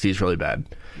and Tennessee's really bad.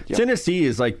 Yep. Tennessee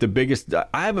is like the biggest.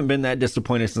 I haven't been that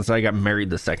disappointed since I got married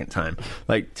the second time.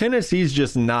 Like, Tennessee's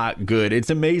just not good.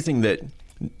 It's amazing that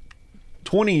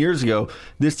 20 years ago,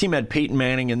 this team had Peyton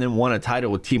Manning and then won a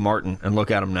title with T. Martin, and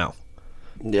look at them now.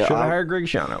 Yeah, should have hired Greg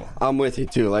Schiano. I'm with you,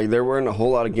 too. Like, there weren't a whole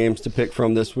lot of games to pick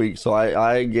from this week, so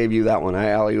I gave you that one. I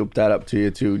alley-ooped that up to you,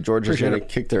 too. Georgia's going to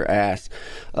kick their ass.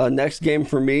 Next game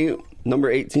for me, number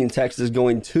 18, Texas,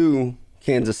 going to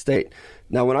Kansas State.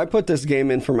 Now, when I put this game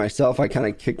in for myself, I kind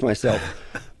of kicked myself.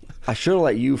 I should have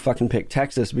let you fucking pick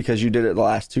Texas because you did it the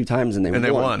last 2 times and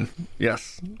they won.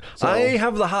 Yes. So, I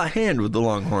have the hot hand with the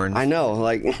Longhorns. I know,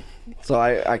 so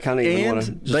I kind of even want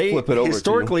to just flip it over. They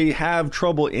historically have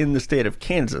trouble in the state of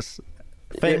Kansas,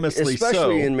 famously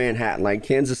especially in Manhattan. Like,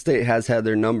 Kansas State has had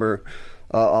their number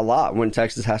a lot when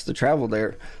Texas has to travel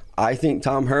there. I think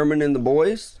Tom Herman and the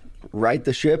boys right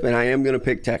the ship, and I am going to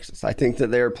pick Texas. I think that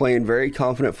they're playing very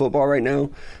confident football right now.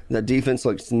 The defense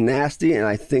looks nasty, and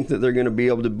I think that they're going to be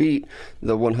able to beat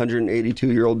the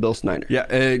 182-year-old Bill Snyder.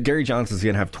 Yeah, Gary Johnson's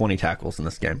going to have 20 tackles in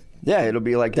this game. Yeah, it'll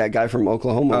be like that guy from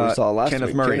Oklahoma we saw last Kenneth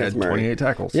week. Murray had 28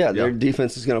 tackles. Yeah, their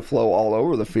defense is going to flow all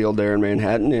over the field there in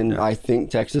Manhattan, and I think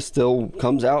Texas still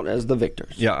comes out as the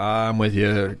victors. Yeah, I'm with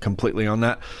you completely on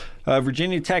that.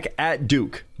 Virginia Tech at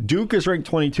Duke. Duke is ranked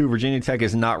 22. Virginia Tech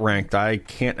is not ranked. I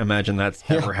can't imagine that's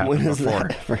ever happened before.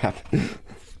 That ever happened?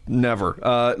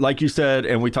 Never. Like you said,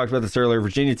 and we talked about this earlier,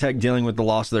 Virginia Tech dealing with the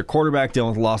loss of their quarterback, dealing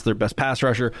with the loss of their best pass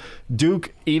rusher.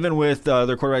 Duke, even with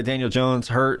their quarterback Daniel Jones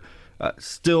hurt,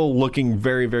 still looking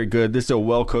very, very good. This is a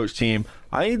well-coached team.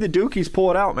 I think the Dukies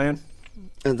pull it out, man.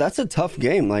 And that's a tough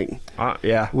game.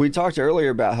 Yeah. We talked earlier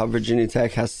about how Virginia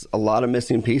Tech has a lot of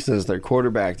missing pieces. Their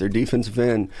quarterback, their defensive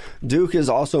end. Duke is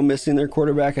also missing their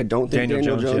quarterback. I don't think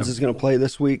Daniel Jones is going to play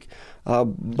this week.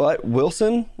 But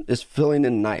Wilson is filling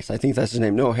in nice. I think that's his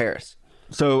name. No, Harris.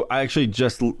 So I actually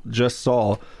just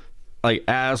saw,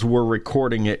 as we're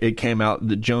recording it, it came out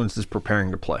that Jones is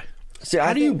preparing to play. See,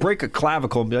 how do you break a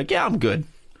clavicle and be like, yeah, I'm good?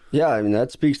 Yeah, I mean,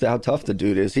 that speaks to how tough the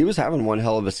dude is. He was having one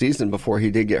hell of a season before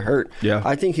he did get hurt. Yeah.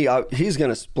 I think he's going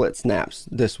to split snaps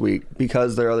this week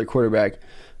because their other quarterback,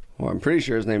 I'm pretty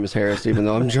sure his name is Harris, even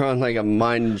though I'm drawing a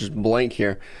mind just blank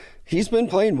here. He's been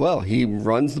playing well. He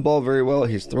runs the ball very well.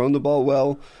 He's thrown the ball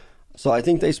well. So I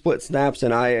think they split snaps,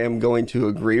 and I am going to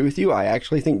agree with you. I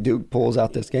actually think Duke pulls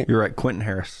out this game. You're right. Quentin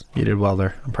Harris. You did well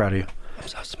there. I'm proud of you. I'm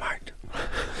so smart.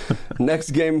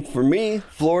 Next game for me,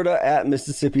 Florida at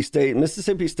Mississippi State.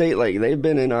 Mississippi State, like, they've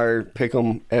been in our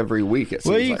pick'em every week, it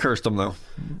seems Well, you like. cursed them, though.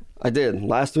 I did.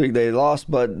 Last week they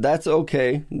lost, but that's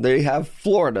okay. They have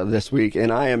Florida this week,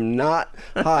 and I am not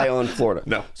high on Florida.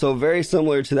 No. So very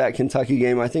similar to that Kentucky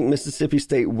game. I think Mississippi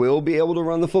State will be able to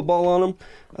run the football on them.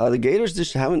 The Gators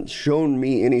just haven't shown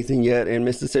me anything yet, and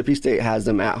Mississippi State has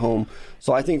them at home.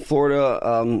 So I think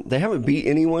Florida, they haven't beat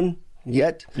anyone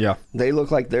yet. Yeah. They look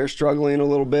like they're struggling a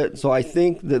little bit. So I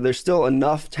think that there's still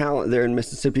enough talent there in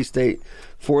Mississippi State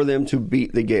for them to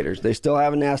beat the Gators. They still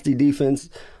have a nasty defense.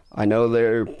 I know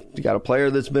they got a player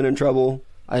that's been in trouble.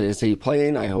 Is he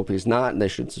playing? I hope he's not. They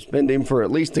should suspend him for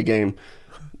at least a game.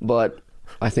 But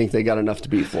I think they got enough to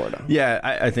beat Florida. Yeah,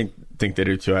 I think they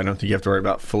do too. I don't think you have to worry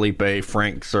about Felipe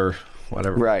Franks or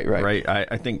whatever. Right.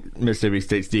 I think Mississippi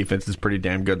State's defense is pretty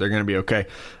damn good. They're going to be okay.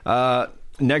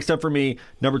 Next up for me,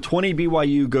 number 20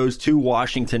 BYU goes to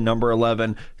Washington, number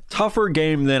 11. Tougher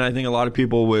game than I think a lot of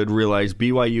people would realize.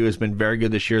 BYU has been very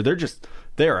good this year.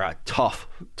 They're a tough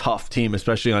team,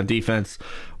 especially on defense.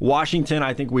 Washington,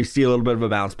 I think we see a little bit of a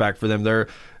bounce back for them.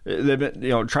 They've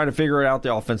been trying to figure out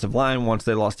the offensive line once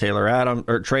they lost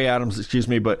Trey Adams,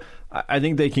 but I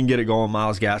think they can get it going.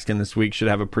 Myles Gaskin this week should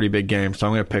have a pretty big game, so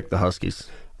I'm going to pick the Huskies.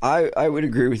 I would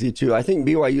agree with you too. I think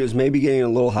BYU is maybe getting a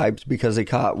little hyped because they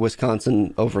caught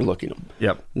Wisconsin overlooking them.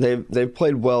 Yep. They've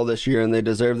played well this year and they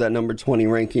deserve that number 20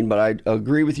 ranking, but I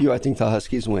agree with you. I think the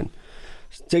Huskies win.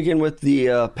 Sticking with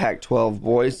the Pac-12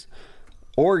 boys,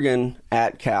 Oregon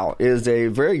at Cal is a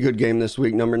very good game this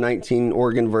week. Number 19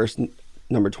 Oregon versus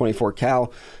number 24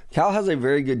 Cal. Cal has a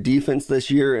very good defense this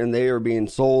year, and they are being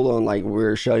sold on like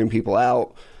we're shutting people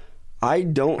out. I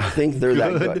don't think they're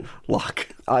that good. Luck.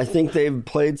 I think they've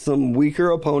played some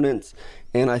weaker opponents,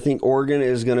 and I think Oregon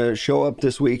is going to show up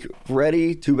this week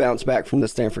ready to bounce back from the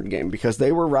Stanford game because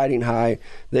they were riding high.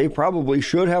 They probably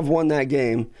should have won that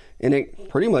game, and it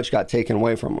pretty much got taken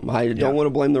away from them. I don't want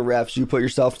to blame the refs. You put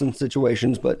yourself in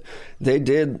situations, but they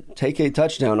did take a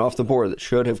touchdown off the board that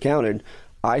should have counted.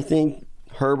 I think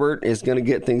Herbert is going to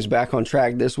get things back on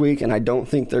track this week, and I don't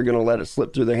think they're going to let it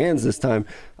slip through their hands this time.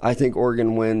 I think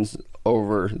Oregon wins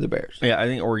over the Bears. Yeah, I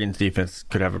think Oregon's defense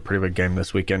could have a pretty big game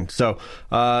this weekend. So,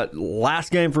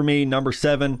 last game for me, number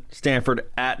 7, Stanford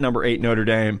at number 8, Notre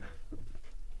Dame.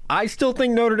 I still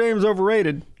think Notre Dame is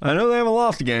overrated. I know they haven't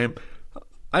lost a game.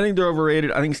 I think they're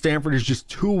overrated. I think Stanford is just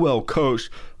too well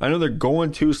coached. I know they're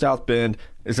going to South Bend.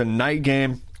 It's a night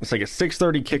game. It's like a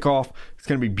 6:30 kickoff. It's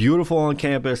going to be beautiful on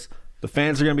campus. The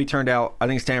fans are going to be turned out. I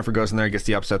think Stanford goes in there and gets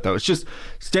the upset, though. It's just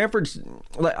Stanford's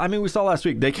 – we saw last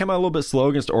week. They came out a little bit slow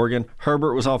against Oregon.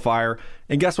 Herbert was on fire.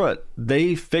 And guess what?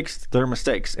 They fixed their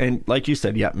mistakes. And like you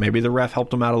said, yeah, maybe the ref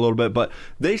helped them out a little bit, but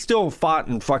they still fought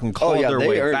and fucking clawed their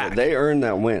way back. They earned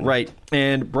that win. Right.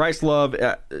 And Bryce Love,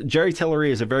 Jerry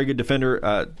Tillery is a very good defender.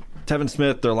 Tevin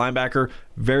Smith, their linebacker,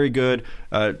 very good.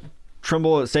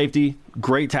 Trimble at safety,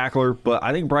 great tackler, but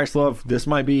I think Bryce Love, this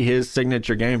might be his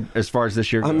signature game as far as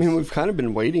this year goes. I mean, we've kind of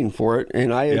been waiting for it,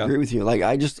 and I agree with you. Like,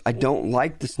 I don't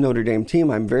like this Notre Dame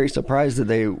team. I'm very surprised that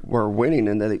they were winning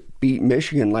and that they beat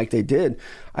Michigan like they did.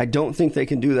 I don't think they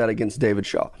can do that against David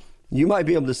Shaw. You might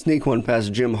be able to sneak one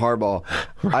past Jim Harbaugh.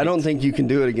 Right. I don't think you can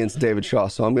do it against David Shaw,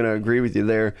 so I'm going to agree with you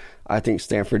there. I think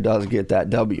Stanford does get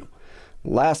that W.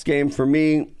 Last game for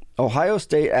me, Ohio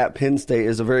State at Penn State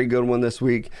is a very good one this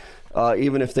week.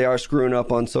 Even if they are screwing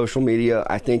up on social media,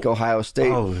 I think Ohio State...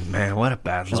 Oh, man, what a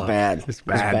bad look. It's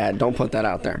bad. Don't put that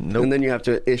out there. Nope. And then you have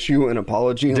to issue an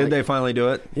apology. Did they finally do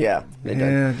it? Yeah, they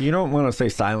did. You don't want to say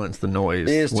silence the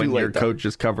noise when your coach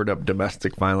has covered up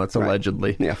domestic violence,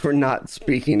 allegedly. Yeah, for not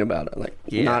speaking about it.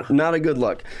 Not a good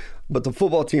look. But the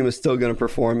football team is still going to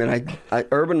perform. And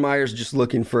Urban Meyer's just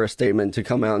looking for a statement to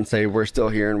come out and say, we're still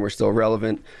here and we're still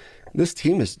relevant. This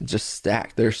team is just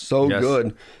stacked. They're so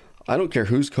good. I don't care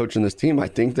who's coaching this team. I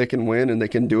think they can win, and they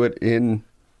can do it in,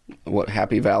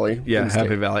 Happy Valley? Yeah,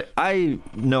 Happy Valley. I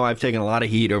know I've taken a lot of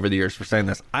heat over the years for saying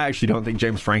this. I actually don't think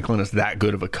James Franklin is that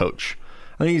good of a coach.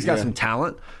 I think he's got some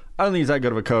talent. I don't think he's that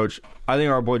good of a coach. I think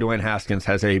our boy Dwayne Haskins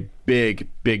has a big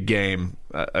game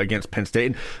against Penn State.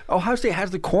 And Ohio State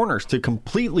has the corners to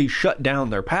completely shut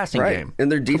down their passing game.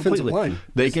 And their defensive line.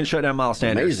 They can shut down Miles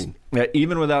Sanders. Amazing. Yeah,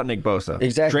 even without Nick Bosa.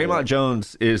 Exactly. Draymond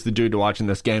Jones is the dude to watch in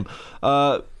this game.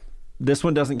 This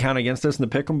one doesn't count against us in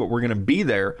the pick'em, but we're going to be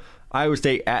there. Iowa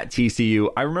State at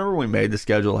TCU. I remember when we made the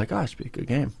schedule, it should be a good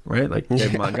game, right? Like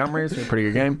David Montgomery's a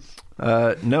pretty good game.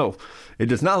 No, it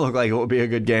does not look like it will be a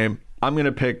good game. I'm going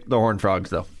to pick the Horned Frogs,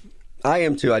 though. I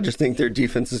am, too. I just think their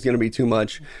defense is going to be too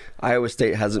much. Iowa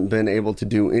State hasn't been able to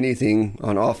do anything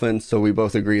on offense, so we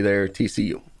both agree there,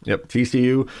 TCU. Yep,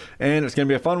 TCU. And it's going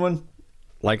to be a fun one.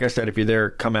 like I said, if you're there,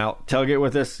 come out, tailgate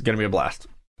with us. It's going to be a blast.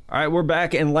 All right, we're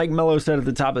back, and like Mello said at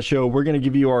the top of the show, we're going to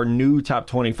give you our new top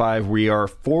 25. We are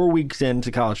 4 weeks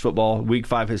into college football. Week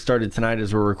 5 has started tonight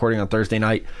as we're recording on Thursday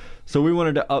night, so we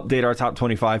wanted to update our top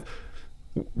 25.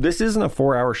 This isn't a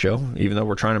 4-hour show, even though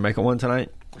we're trying to make it one tonight,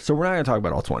 so we're not going to talk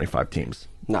about all 25 teams.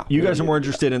 No, you guys are more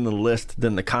interested in the list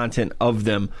than the content of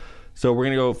them, so we're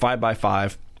going to go 5 by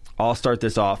 5. I'll start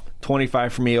this off.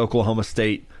 25 for me, Oklahoma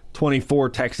State. 24,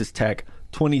 Texas Tech.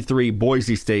 23,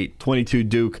 Boise State. 22,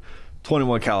 Duke.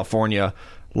 21, California.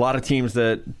 A lot of teams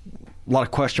a lot of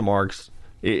question marks.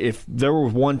 If there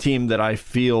was one team that I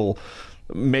feel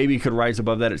maybe could rise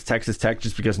above that, it's Texas Tech,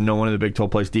 just because no one in the Big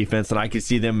 12 plays defense, and I could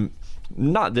see them,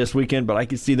 not this weekend, but I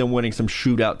could see them winning some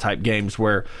shootout type games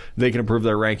where they can improve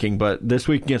their ranking. But this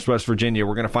week against West Virginia,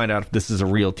 we're going to find out if this is a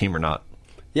real team or not.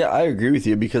 Yeah, I agree with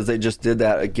you, because they just did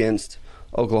that against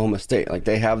Oklahoma State. Like,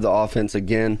 they have the offense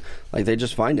again. Like, they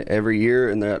just find it every year,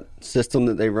 and that system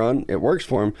that they run, it works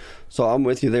for them. So I'm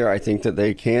with you there. I think that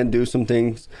they can do some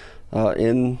things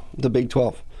in the Big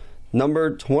 12.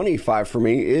 Number 25 for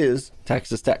me is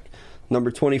Texas Tech. Number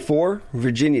 24,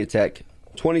 Virginia Tech.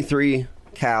 23,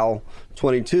 Cal.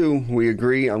 22, we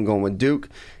agree, I'm going with Duke.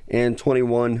 And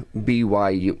 21,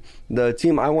 BYU. The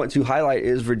team I want to highlight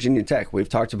is Virginia Tech. We've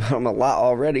talked about them a lot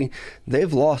already.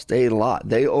 They've lost a lot.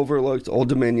 They overlooked Old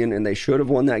Dominion, and they should have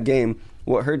won that game.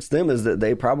 What hurts them is that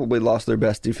they probably lost their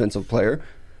best defensive player,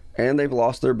 and they've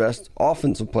lost their best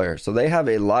offensive player. So they have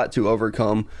a lot to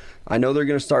overcome. I know they're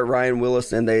going to start Ryan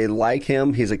Willis, and they like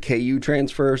him. He's a KU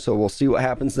transfer, so we'll see what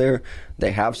happens there.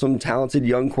 They have some talented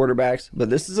young quarterbacks, but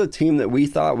this is a team that we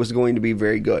thought was going to be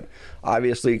very good.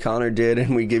 Obviously, Connor did,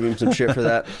 and we give him some shit for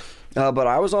that. But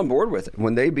I was on board with it.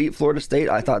 When they beat Florida State,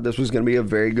 I thought this was going to be a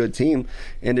very good team,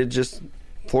 and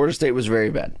Florida State was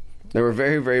very bad. They were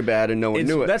very, very bad, and no one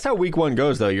knew it. That's how week 1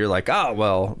 goes, though. You're like, oh,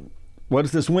 well, what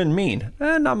does this win mean?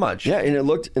 Not much. Yeah, and it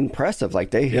looked impressive. Like,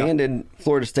 they handed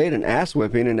Florida State an ass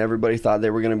whipping, and everybody thought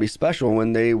they were going to be special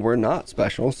when they were not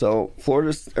special. So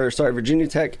Virginia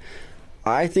Tech,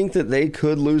 I think that they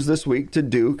could lose this week to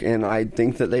Duke, and I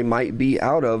think that they might be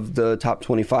out of the top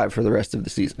 25 for the rest of the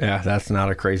season. Yeah, that's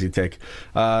not a crazy take.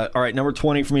 All right, number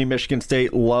 20 for me, Michigan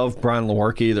State. Love Brian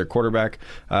Lewerke, their quarterback.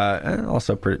 And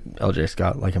also LJ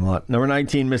Scott, like him a lot. Number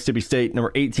 19, Mississippi State.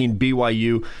 Number 18,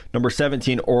 BYU. Number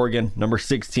 17, Oregon. Number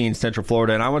 16, Central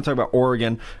Florida. And I want to talk about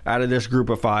Oregon out of this group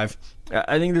of 5.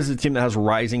 I think this is a team that has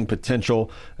rising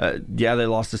potential. They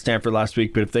lost to Stanford last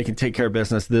week, but if they can take care of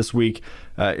business this week,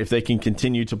 if they can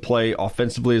continue to play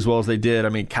offensively as well as they did, I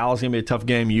mean, Cal's going to be a tough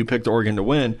game. You picked Oregon to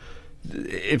win.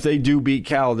 If they do beat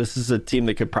Cal, this is a team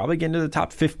that could probably get into the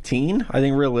top 15, I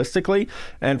think, realistically.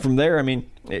 And from there, I mean,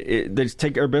 they just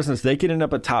take care of business. They could end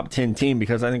up a top 10 team,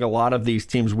 because I think a lot of these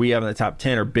teams we have in the top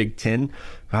 10 are Big 10.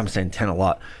 I'm saying 10 a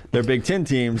lot. They're Big 10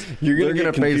 teams. You're going to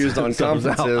get confused on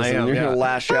conferences, and you're going to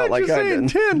lash out like I did.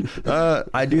 10.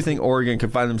 I do think Oregon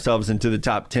could find themselves into the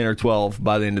top 10 or 12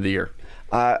 by the end of the year.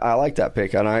 I like that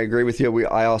pick, and I agree with you.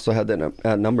 I also had that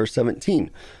at number 17.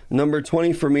 Number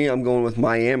 20 for me, I'm going with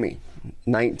Miami.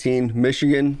 19,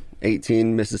 Michigan.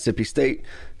 18, Mississippi State.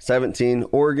 17,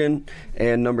 Oregon.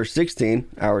 And number 16,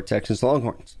 our Texas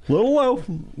Longhorns. A little low.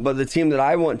 But the team that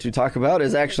I want to talk about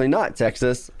is actually not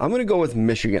Texas. I'm going to go with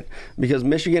Michigan, because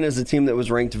Michigan is a team that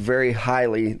was ranked very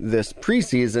highly this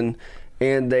preseason,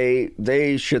 and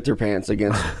they shit their pants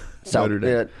against Notre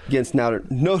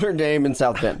Dame and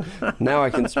South Bend. Now I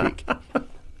can speak.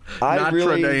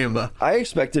 I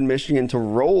expected Michigan to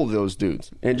roll those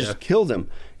dudes and just kill them,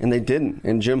 and they didn't.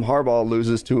 And Jim Harbaugh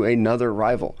loses to another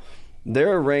rival.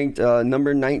 They're ranked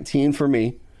number 19 for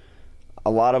me. A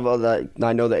lot of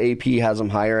I know the AP has them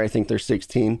higher. I think they're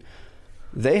 16.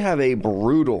 They have a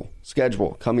brutal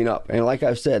schedule coming up, and like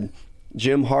I've said,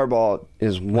 Jim Harbaugh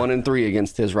is 1-3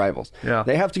 against his rivals. Yeah.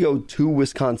 They have to go to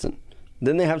Wisconsin.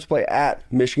 Then they have to play at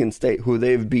Michigan State, who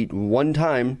they've beat one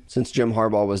time since Jim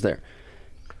Harbaugh was there.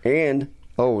 And,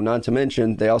 not to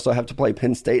mention, they also have to play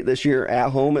Penn State this year, at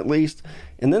home at least.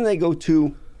 And then they go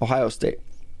to Ohio State.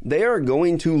 They are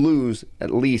going to lose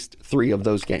at least 3 of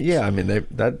those games. Yeah, I mean,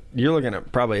 you're looking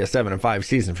at probably a 7-5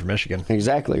 season for Michigan.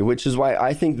 Exactly, which is why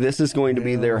I think this is going to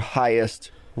be their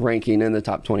highest ranking in the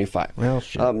top 25. Well,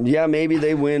 shit. Maybe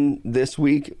they win this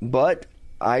week, but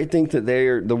I think that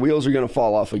the wheels are going to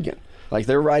fall off again. Like,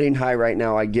 they're riding high right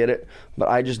now, I get it, but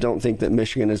I just don't think that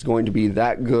Michigan is going to be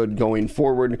that good going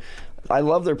forward. I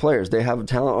love their players. They have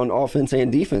talent on offense and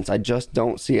defense. I just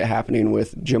don't see it happening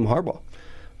with Jim Harbaugh.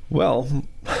 Well,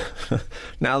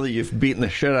 now that you've beaten the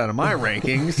shit out of my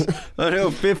rankings, I know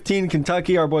 15,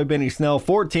 Kentucky, our boy Benny Snell.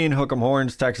 14, Hook'em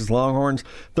Horns, Texas Longhorns.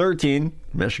 13,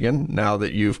 Michigan, now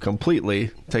that you've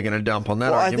completely taken a dump on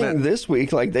that argument. I think this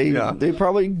week, like they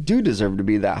probably do deserve to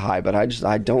be that high, but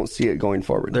I don't see it going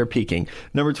forward. They're peaking.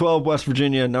 Number 12, West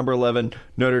Virginia. Number 11,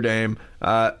 Notre Dame.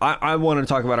 I want to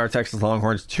talk about our Texas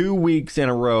Longhorns. 2 weeks in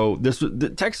a row.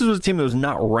 Texas was a team that was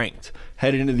not ranked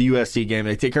headed into the USC game.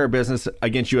 They take care of business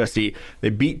against USC.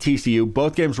 They beat TCU.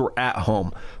 Both games were at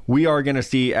home. We are going to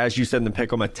see, as you said in the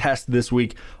pick'em, a test this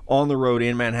week on the road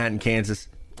in Manhattan, Kansas,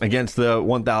 against the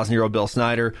 1,000-year-old Bill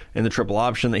Snyder and the triple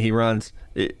option that he runs.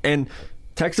 And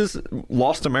Texas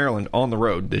lost to Maryland on the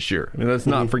road this year. I mean, let's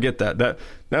not forget that.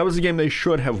 That was a game they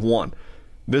should have won.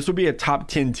 This would be a top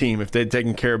 10 team if they'd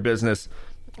taken care of business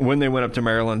when they went up to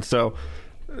Maryland. So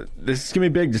this is going to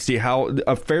be big to see how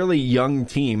a fairly young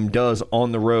team does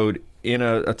on the road in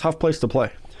a tough place to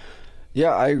play.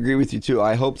 Yeah, I agree with you too.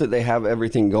 I hope that they have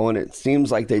everything going. It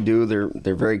seems like they do.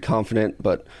 They're very confident,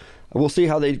 but we'll see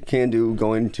how they can do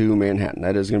going to Manhattan.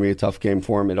 That is going to be a tough game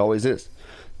for them. It always is.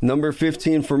 Number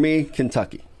 15 for me,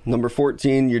 Kentucky. Number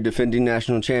 14, your defending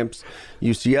national champs,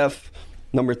 UCF.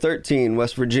 Number 13,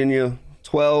 West Virginia.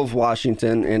 12,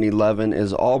 Washington. And 11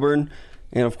 is Auburn.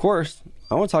 And, of course,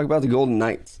 I want to talk about the Golden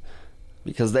Knights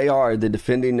because they are the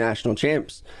defending national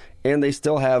champs. And they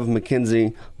still have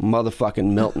Mackenzie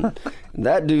motherfucking Milton.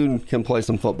 That dude can play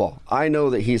some football. I know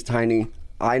that he's tiny.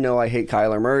 I know I hate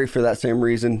Kyler Murray for that same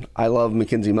reason. I love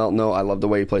Mackenzie Milton, though. I love the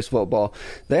way he plays football.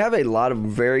 They have a lot of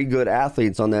very good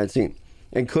athletes on that team.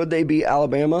 And could they beat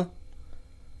Alabama?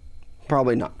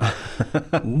 Probably not.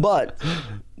 But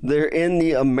they're in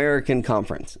the American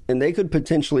Conference, and they could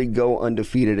potentially go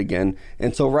undefeated again.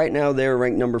 And so right now they're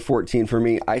ranked number 14 for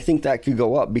me. I think that could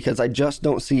go up because I just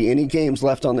don't see any games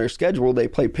left on their schedule. They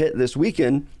play Pitt this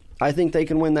weekend. I think they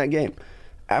can win that game.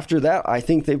 After that, I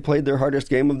think they've played their hardest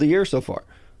game of the year so far.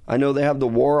 I know they have the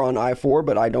war on I-4,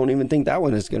 but I don't even think that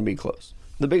one is going to be close.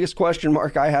 The biggest question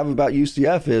mark I have about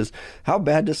UCF is how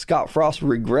bad does Scott Frost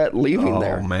regret leaving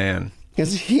there? Oh, man.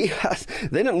 Because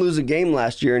they didn't lose a game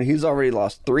last year, and he's already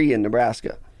lost 3 in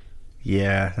Nebraska.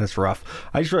 Yeah, that's rough.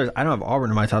 I just realized I don't have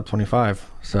Auburn in my top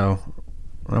 25, so...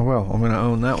 Oh, well, I'm going to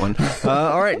own that one.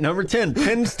 All right, number 10,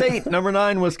 Penn State. Number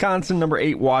 9, Wisconsin. Number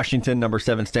 8, Washington. Number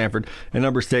 7, Stanford. And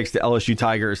number 6, the LSU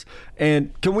Tigers.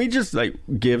 And can we just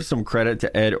give some credit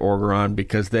to Ed Orgeron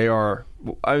because they're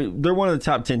one of the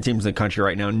top 10 teams in the country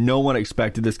right now. No one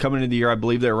expected this. Coming into the year, I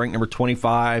believe they were ranked number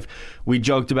 25. We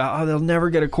joked about, they'll never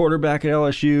get a quarterback at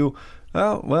LSU.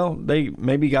 Well, they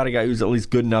maybe got a guy who's at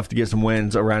least good enough to get some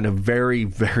wins around a very,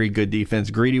 very good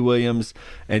defense. Greedy Williams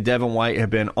and Devin White have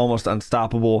been almost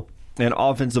unstoppable. And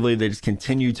offensively, they just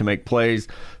continue to make plays.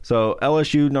 So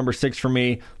LSU, number 6 for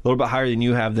me, a little bit higher than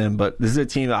you have them. But this is a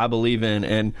team that I believe in.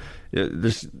 And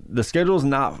the schedule is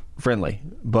not friendly.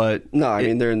 But no, I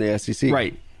mean, they're in the SEC.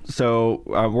 Right. So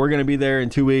we're going to be there in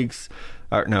 2 weeks.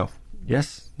 No.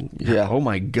 Yes? Yeah. Oh,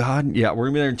 my God. Yeah, we're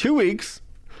going to be there in 2 weeks.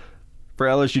 For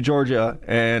LSU Georgia,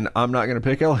 and I'm not going to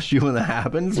pick LSU when that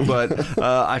happens, but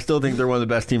I still think they're one of the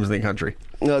best teams in the country.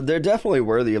 No, they're definitely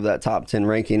worthy of that top 10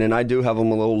 ranking, and I do have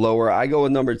them a little lower. I go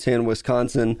with number 10,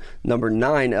 Wisconsin, number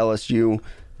 9, LSU,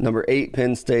 number 8,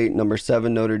 Penn State, number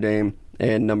 7, Notre Dame,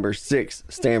 and number 6,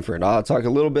 Stanford. I'll talk a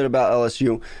little bit about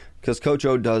LSU because Coach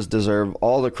O does deserve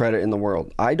all the credit in the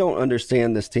world. I don't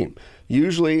understand this team.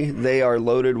 Usually they are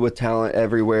loaded with talent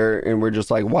everywhere, and we're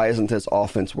just like, why isn't this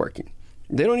offense working?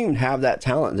 They don't even have that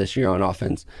talent this year on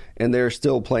offense, and they're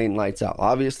still playing lights out.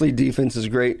 Obviously, defense is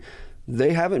great.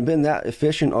 They haven't been that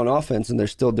efficient on offense, and they're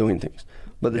still doing things.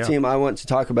 But the team I want to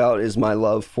talk about is my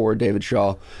love for David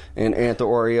Shaw and Antha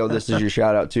Oreo. This is your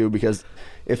shout-out, too, because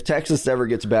if Texas ever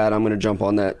gets bad, I'm going to jump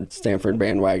on that Stanford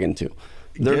bandwagon, too.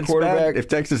 Their quarterback. Bad? If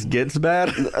Texas gets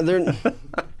bad, we're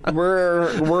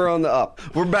on the up.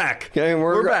 We're back. Okay,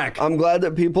 we're back. I'm glad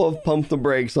that people have pumped the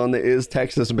brakes on the is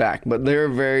Texas back, but they're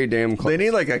very damn close. They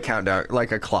need a countdown,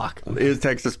 like a clock. Is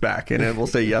Texas back? And it will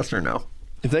say yes or no.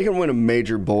 If they can win a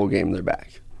major bowl game, they're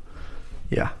back.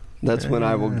 Yeah. That's when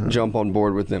I will jump on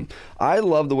board with them. I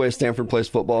love the way Stanford plays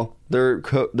football. Their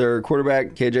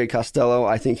quarterback, KJ Costello,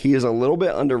 I think he is a little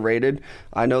bit underrated.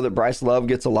 I know that Bryce Love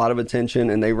gets a lot of attention,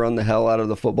 and they run the hell out of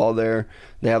the football there.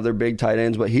 They have their big tight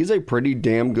ends, but he's a pretty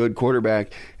damn good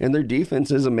quarterback, and their defense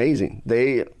is amazing.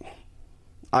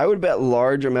 I would bet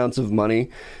large amounts of money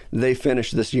they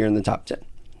finish this year in the top 10.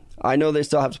 I know they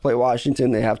still have to play Washington.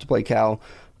 They have to play Cal.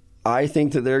 I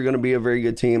think that they're going to be a very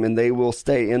good team, and they will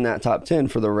stay in that top 10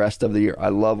 for the rest of the year. I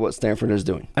love what Stanford is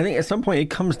doing. I think at some point it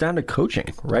comes down to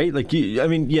coaching, right?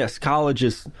 Yes, college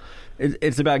is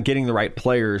it's about getting the right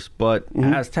players, but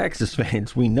as Texas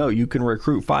fans, we know you can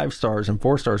recruit 5 stars and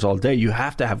 4 stars all day. You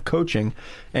have to have coaching,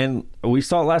 and we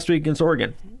saw it last week against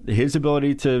Oregon. His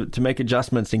ability to make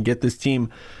adjustments and get this team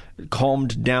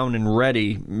calmed down and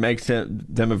ready makes them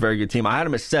a very good team. I had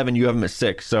them at 7. You have them at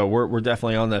 6. So we're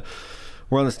definitely on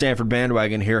the Stanford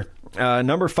bandwagon here.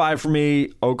 Number 5 for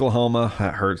me, Oklahoma.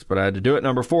 That hurts, but I had to do it.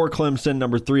 Number 4, Clemson.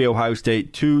 Number 3, Ohio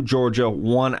State. 2, Georgia.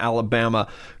 1, Alabama.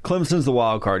 Clemson's the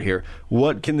wild card here.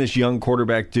 What can this young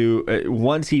quarterback do?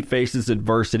 Once he faces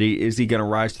adversity, is he going to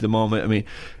rise to the moment? I mean,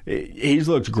 he's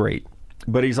looked great,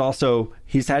 but he's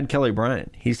had Kelly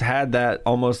Bryant. He's had that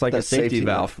almost like a safety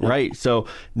valve, right? So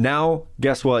now,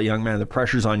 guess what, young man? The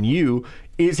pressure's on you.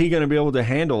 Is he going to be able to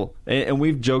handle? And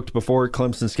we've joked before,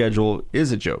 Clemson's schedule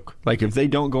is a joke. Like, if they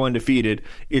don't go undefeated,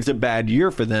 it's a bad year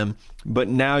for them. But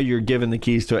now you're giving the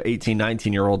keys to an 18,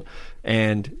 19-year-old.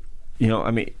 And,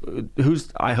 I mean,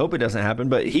 I hope it doesn't happen,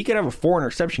 but he could have a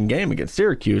 4-interception game against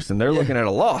Syracuse, and they're looking at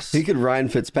a loss. He could Ryan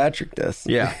Fitzpatrick this.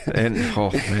 Yeah. And,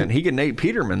 oh, man, he could Nate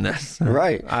Peterman this.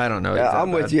 Right. I don't know. Yeah,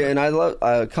 I'm with you. And I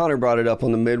love Connor brought it up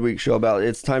on the midweek show about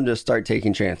it's time to start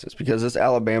taking chances because this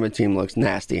Alabama team looks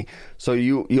nasty. So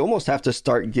you almost have to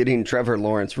start getting Trevor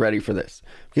Lawrence ready for this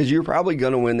because you're probably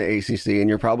going to win the ACC and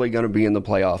you're probably going to be in the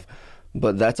playoff.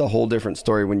 But that's a whole different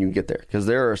story when you get there because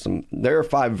there are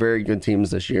 5 very good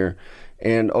teams this year,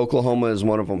 and Oklahoma is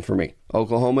one of them for me.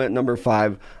 Oklahoma at number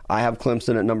 5. I have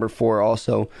Clemson at number 4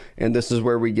 also, and this is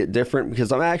where we get different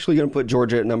because I'm actually going to put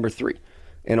Georgia at number 3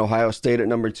 and Ohio State at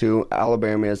number 2.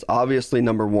 Alabama is obviously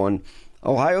number 1.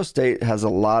 Ohio State has a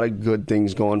lot of good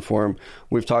things going for them.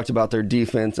 We've talked about their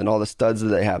defense and all the studs that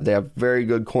they have. They have very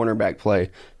good cornerback play.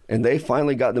 And they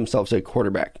finally got themselves a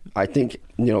quarterback. I think,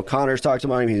 Connor's talked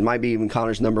about him. He might be even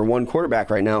Connor's number 1 quarterback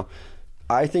right now.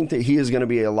 I think that he is going to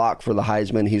be a lock for the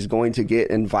Heisman. He's going to get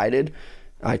invited.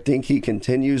 I think he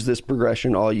continues this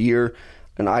progression all year.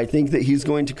 And I think that he's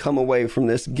going to come away from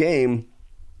this game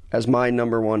as my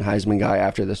number 1 Heisman guy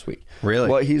after this week. Really?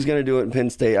 What he's going to do at Penn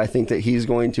State, I think that he's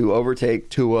going to overtake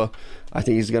Tua. I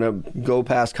think he's going to go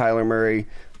past Kyler Murray.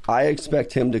 I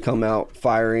expect him to come out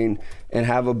firing and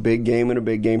have a big game and a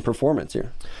big game performance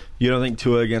here. You don't think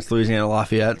Tua against Louisiana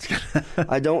Lafayette?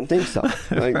 I don't think so.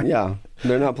 Yeah,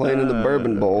 they're not playing in the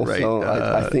Bourbon Bowl, right. So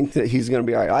I think that he's going to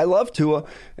be all right. I love Tua,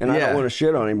 and I don't want to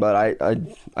shit on him, but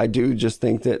I do just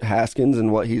think that Haskins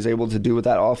and what he's able to do with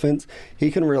that offense, he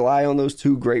can rely on those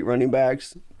 2 great running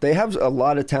backs. They have a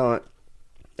lot of talent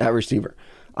at receiver.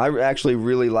 I actually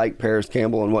really like Paris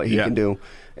Campbell and what he can do.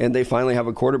 And they finally have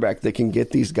a quarterback that can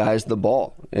get these guys the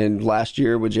ball. And last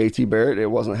year with JT Barrett, it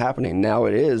wasn't happening. Now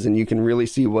it is, and you can really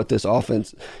see what this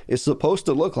offense is supposed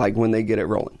to look like when they get it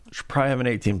rolling. Should probably have an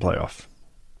 18 playoff.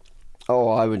 Oh,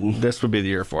 I would. This would be the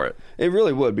year for it. It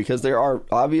really would because there are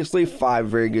obviously 5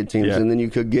 very good teams, and then you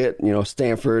could get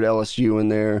Stanford, LSU in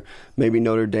there, maybe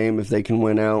Notre Dame if they can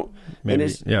win out.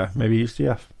 Maybe maybe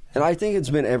UCF. And I think it's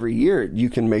been every year you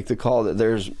can make the call that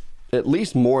there's at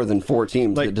least more than 4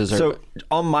 teams that deserve it. So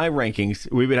on my rankings,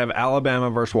 we would have Alabama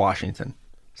versus Washington,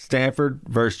 Stanford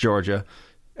versus Georgia,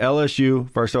 LSU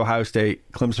versus Ohio State,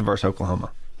 Clemson versus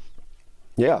Oklahoma.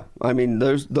 Yeah, I mean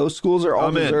those schools are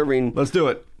all deserving. Let's do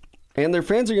it. And their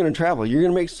fans are going to travel. You're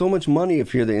going to make so much money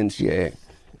if you're the NCAA.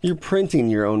 You're printing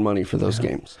your own money for those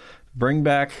games. Bring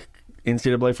back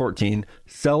NCAA 14.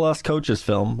 Sell us coaches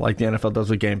film like the NFL does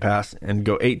with Game Pass and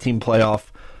go 18 playoff.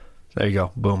 There you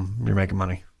go. Boom. You're making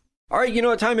money. All right, you know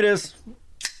what time it is?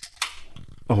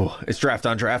 Oh, it's draft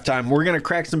on draft time. We're going to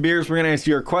crack some beers. We're going to answer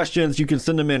your questions. You can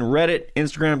send them in Reddit,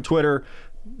 Instagram, Twitter.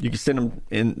 You can send them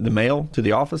in the mail to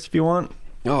the office if you want.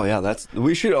 Oh, yeah.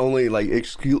 We should only,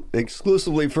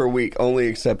 exclusively for a week, only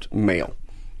accept mail.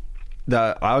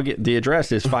 The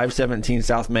address is 517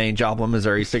 South Main, Joplin,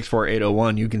 Missouri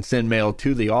 64801. You can send mail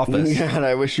to the office. God,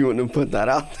 I wish you wouldn't have put that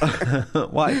out there.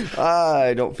 Why?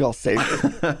 I don't feel safe.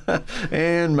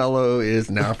 And Mello is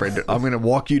now afraid. I'm going to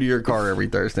walk you to your car every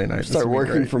Thursday night. Start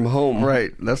working from home.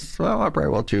 Right. I probably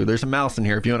will too. There's a mouse in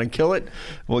here. If you want to kill it,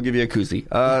 we'll give you a koozie.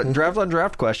 Draft on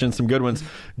draft questions, some good ones.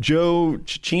 Joe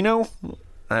Cicino?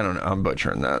 I don't know. I'm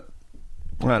butchering that.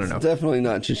 I don't know. It's definitely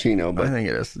not Cicino, but I think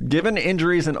it is. Given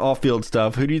injuries and off-field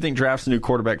stuff, who do you think drafts a new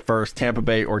quarterback first, Tampa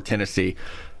Bay or Tennessee?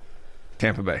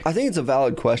 Tampa Bay. I think it's a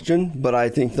valid question, but I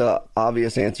think the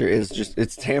obvious answer is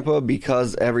it's Tampa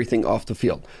because everything off the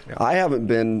field. Yeah. I haven't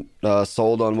been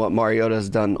sold on what Mariota has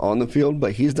done on the field,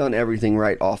 but he's done everything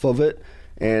right off of it.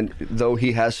 And though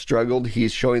he has struggled,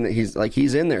 he's showing that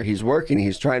he's in there. He's working.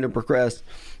 He's trying to progress.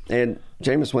 And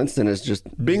Jameis Winston is just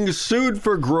being sued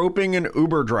for groping an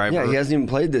Uber driver. Yeah, he hasn't even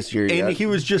played this year yet. And he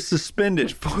was just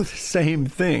suspended for the same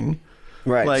thing.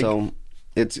 Right, so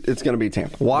it's going to be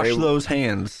Tampa. Wash those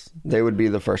hands. They would be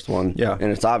the first one. Yeah.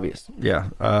 And it's obvious.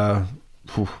 Yeah.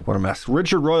 What a mess.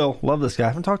 Richard Royal, love this guy. I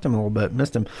haven't talked to him in a little bit.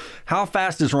 Missed him. How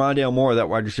fast is Rondale Moore, that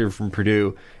wide receiver from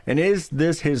Purdue? And is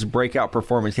this his breakout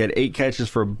performance? He had 8 catches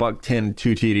for $110 and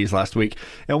 2 TDs last week.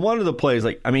 And one of the plays,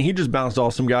 he just bounced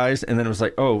off some guys, and then it was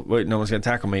like, oh, wait, no one's going to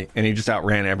tackle me. And he just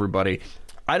outran everybody.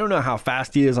 I don't know how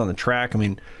fast he is on the track. I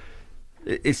mean,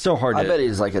 it's so hard I bet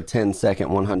he's like a 10-second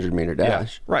 100-meter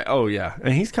dash. Yeah, right. Oh, yeah.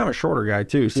 And he's kind of a shorter guy,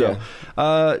 too. So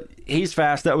he's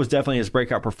fast. That was definitely his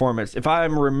breakout performance. If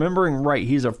I'm remembering right,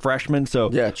 he's a freshman.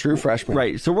 So yeah, true freshman.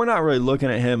 Right. So we're not really looking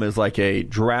at him as like a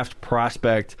draft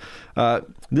prospect.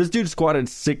 This dude squatted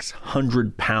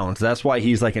 600 pounds. That's why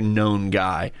he's like a known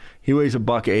guy. He weighs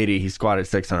 $180. He squatted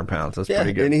 600 pounds. That's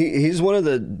pretty good. And he's one of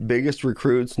the biggest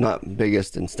recruits, not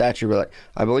biggest in stature, but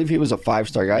I believe he was a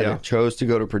 5-star guy that chose to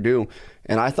go to Purdue.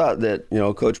 And I thought that,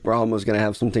 Coach Braun was going to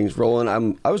have some things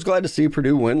rolling. I was glad to see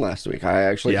Purdue win last week. I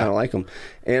actually kind of like him.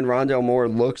 And Rondale Moore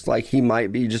looks like he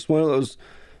might be just one of those,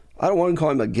 I don't want to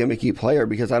call him a gimmicky player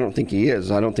because I don't think he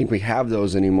is. I don't think we have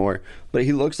those anymore. But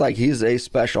he looks like he's a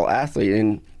special athlete.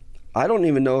 And I don't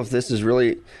even know if this is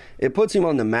really, it puts him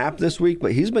on the map this week,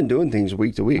 but he's been doing things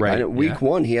week to week. Right. Week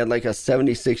 1, he had like a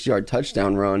 76-yard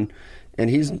touchdown run. And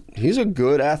he's a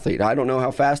good athlete. I don't know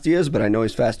how fast he is, but I know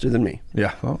he's faster than me.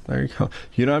 Yeah, well, there you go.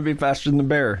 You don't have to be faster than the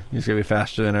Bear. He's going to be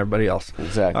faster than everybody else.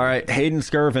 Exactly. All right, Hayden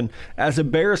Skirvin. As a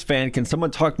Bears fan, can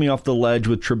someone talk me off the ledge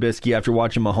with Trubisky after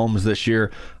watching Mahomes this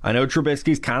year? I know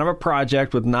Trubisky's kind of a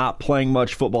project with not playing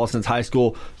much football since high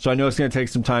school, so I know it's going to take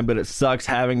some time, but it sucks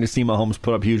having to see Mahomes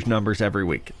put up huge numbers every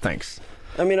week. Thanks.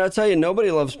 I mean, I'll tell you, nobody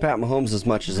loves Pat Mahomes as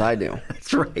much as I do.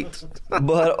 That's right.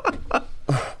 But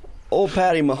old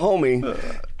Patty Mahomey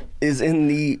is in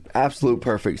the absolute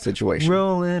perfect situation.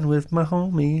 Rolling with my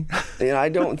homie. And I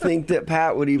don't think that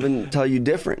Pat would even tell you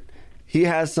different. He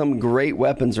has some great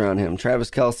weapons around him. Travis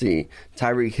Kelce,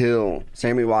 Tyreek Hill,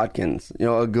 Sammy Watkins,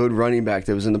 a good running back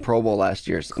that was in the Pro Bowl last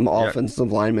year. Some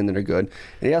offensive linemen that are good.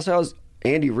 And he also has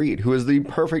Andy Reid, who is the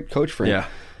perfect coach for him. Yeah.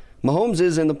 Mahomes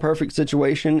is in the perfect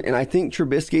situation, and I think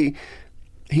Trubisky,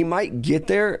 he might get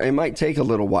there. It might take a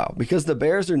little while because the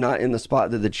Bears are not in the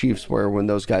spot that the Chiefs were when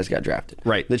those guys got drafted.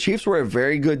 Right. The Chiefs were a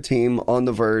very good team on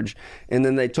the verge, and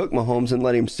then they took Mahomes and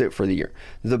let him sit for the year.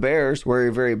 The Bears were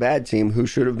a very bad team who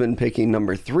should have been picking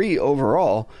number 3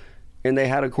 overall, and they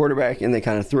had a quarterback, and they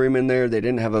kind of threw him in there. They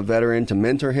didn't have a veteran to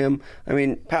mentor him. I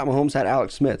mean, Pat Mahomes had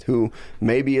Alex Smith, who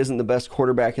maybe isn't the best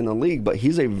quarterback in the league, but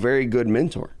he's a very good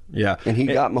mentor. Yeah. And he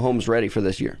got Mahomes ready for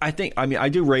this year. I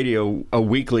do radio a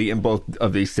weekly in both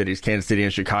of these cities, Kansas City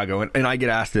and Chicago, and I get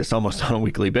asked this almost on a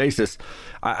weekly basis.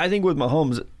 I think with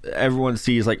Mahomes, everyone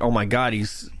sees like, oh my God,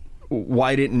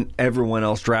 why didn't everyone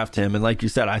else draft him? And like you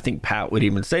said, I think Pat would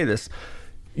even say this.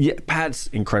 Yeah, Pat's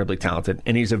incredibly talented,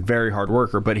 and he's a very hard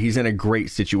worker, but he's in a great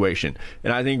situation.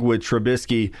 And I think with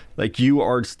Trubisky, like you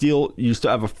still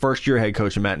have a first-year head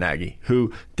coach in Matt Nagy,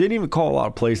 who didn't even call a lot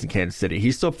of plays in Kansas City.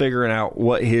 He's still figuring out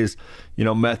what his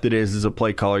method is as a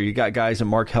play caller. You got guys in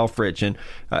Mark Helfrich and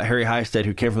Harry Highstead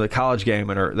who came from the college game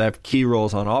and they have key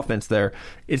roles on offense there.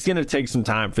 It's going to take some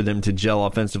time for them to gel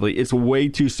offensively. It's way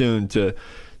too soon to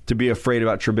be afraid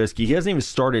about Trubisky. He hasn't even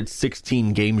started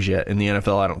 16 games yet in the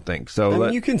NFL, I don't think. So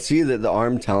you can see that the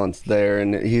arm talent's there,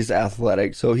 and he's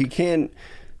athletic, so he can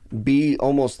be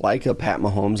almost like a Pat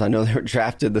Mahomes. I know they were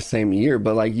drafted the same year,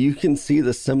 but like you can see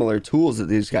the similar tools that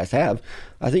these guys have.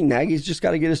 I think Nagy's just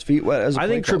got to get his feet wet as a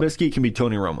play caller. Trubisky can be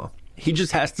Tony Romo. He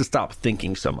just has to stop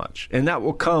thinking so much, and that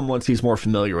will come once he's more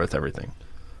familiar with everything.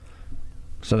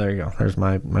 So there you go. There's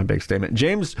my big statement.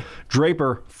 James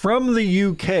Draper from the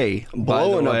UK.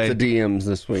 Blowing up the DMs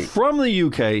this week. From the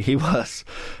UK, he was.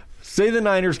 Say the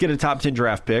Niners get a top 10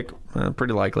 draft pick.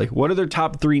 Pretty likely. What are their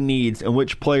top 3 needs, and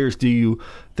which players do you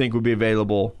think would be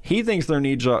available? He thinks their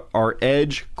needs are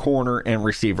edge, corner, and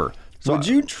receiver. So would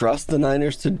you trust the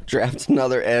Niners to draft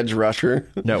another edge rusher?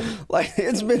 No.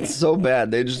 It's been so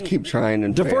bad. They just keep trying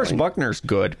and DeForest Buckner's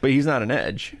good, but he's not an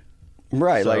edge.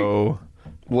 Right. So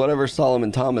whatever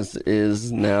Solomon Thomas is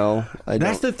now.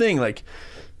 That's the thing. Eric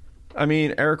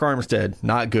Armstead,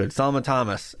 not good. Solomon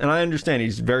Thomas, and I understand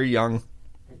he's very young.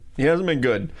 He hasn't been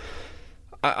good.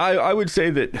 I would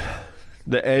say that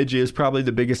the edge is probably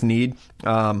the biggest need.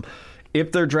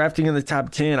 If they're drafting in the top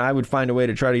 10, I would find a way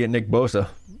to try to get Nick Bosa.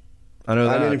 I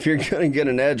mean, if you're going to get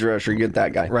an edge rusher, get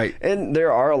that guy. Right. And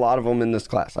there are a lot of them in this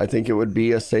class. I think it would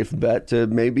be a safe bet to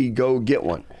maybe go get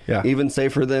one. Yeah. Even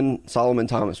safer than Solomon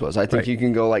Thomas was. I think you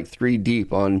can go 3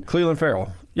 deep on Cleveland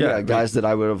Farrell. Yeah, guys that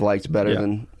I would have liked better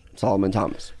than Solomon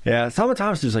Thomas. Yeah, Solomon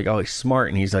Thomas is he's smart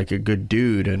and he's a good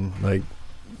dude and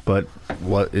but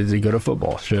what is he good at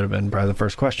football? Should have been probably the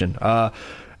first question.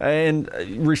 And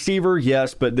receiver,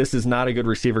 yes, but this is not a good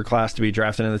receiver class to be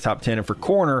drafted in the top 10. And for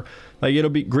corner, like it'll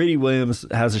be Greedy Williams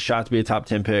has a shot to be a top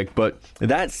 10 pick, but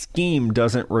that scheme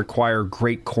doesn't require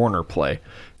great corner play.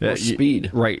 Or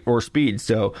speed. Right, or speed.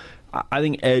 So I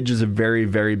think edge is a very,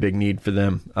 very big need for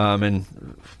them. And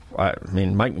I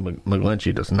mean, Mike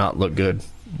McGlinchey does not look good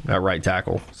at right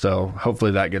tackle. So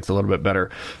hopefully that gets a little bit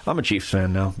better. I'm a Chiefs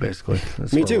fan now, basically.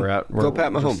 That's Me where too. We're at. Go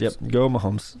Pat Mahomes. Yep, go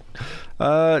Mahomes.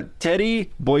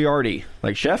 Teddy Boyardi.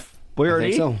 Like Chef Boyardi?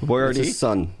 I think so. Boyardi? It's his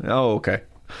son. Oh, okay.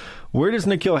 Where does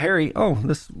N'Keal Harry... Oh,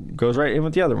 this goes right in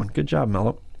with the other one. Good job,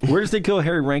 Mello. Where does N'Keal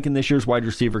Harry rank in this year's wide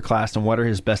receiver class, and what are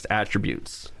his best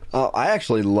attributes? I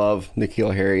actually love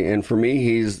N'Keal Harry, and for me,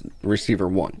 he's receiver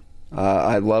 1.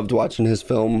 I loved watching his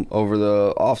film over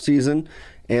the offseason,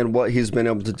 and what he's been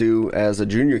able to do as a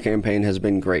junior campaign has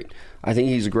been great. I think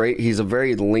he's great. He's a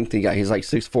very lengthy guy. He's like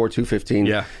 6'4", 215.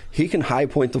 Yeah. He can high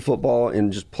point the football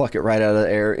and just pluck it right out of the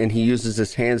air, and he uses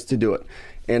his hands to do it.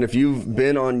 And if you've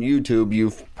been on YouTube,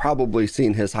 you've probably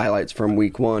seen his highlights from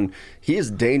week 1. He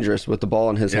is dangerous with the ball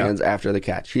in his hands after the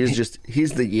catch.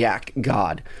 He's the yak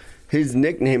god. His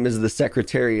nickname is the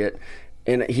Secretariat.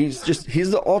 And he's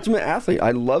the ultimate athlete.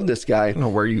 I love this guy. I don't know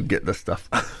where you get this stuff.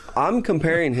 I'm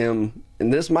comparing him,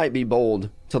 and this might be bold,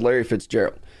 to Larry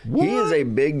Fitzgerald. What? He is a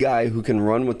big guy who can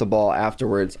run with the ball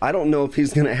afterwards. I don't know if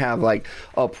he's going to have like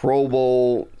a Pro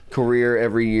Bowl career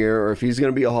every year or if he's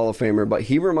going to be a Hall of Famer, but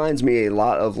he reminds me a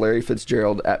lot of Larry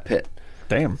Fitzgerald at Pitt.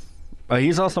 Damn.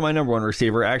 He's also my number 1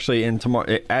 receiver. Actually,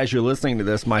 tomorrow, as you're listening to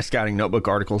this, my scouting notebook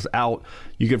article's out.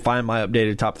 You can find my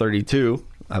updated top 32.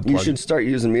 You should start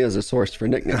using me as a source for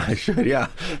nicknames. I should, yeah.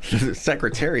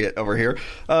 Secretariat over here.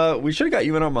 We should have got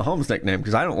you in on Mahomes' nickname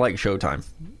because I don't like Showtime.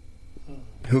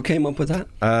 Who came up with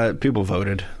that? People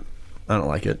voted. I don't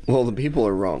like it. Well, the people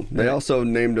are wrong. They also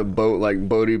named a boat like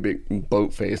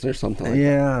Boat Face or something like that.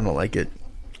 Yeah, I don't like it.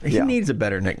 He needs a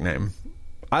better nickname.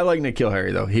 I like N'Keal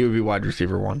Harry, though. He would be wide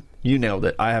receiver 1. You nailed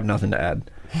it. I have nothing to add.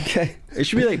 Okay. It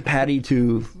should be like Patty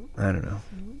to... I don't know.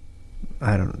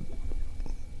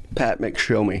 Pat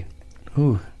McShowme.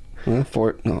 Ooh.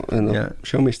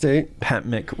 Show Me State. Pat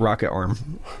Mc Rocket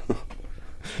Arm.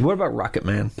 What about Rocket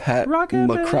Man? Pat Rocket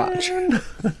McCrotch.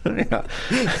 Yeah.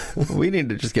 We need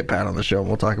to just get Pat on the show and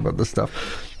we'll talk about this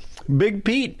stuff. Big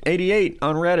Pete, 88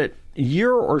 on Reddit.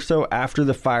 Year or so after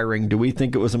the firing, do we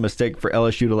think it was a mistake for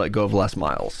LSU to let go of Les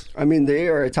Miles? I mean, they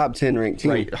are a top 10 ranked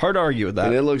team. Right. Hard to argue with that.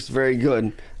 And it looks very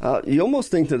good. You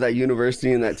almost think that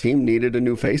university and that team needed a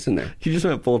new face in there. He just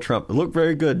went full Trump. It looked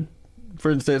very good.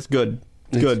 For instance, good.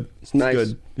 Good. It's nice.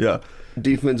 Good. Yeah.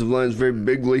 Defensive line is very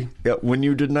bigly. Yeah. When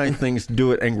you deny things,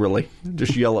 do it angrily.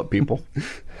 Just yell at people.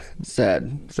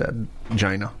 Sad.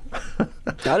 Gina.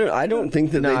 I don't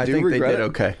think that I think regret they did it.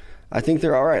 okay. I think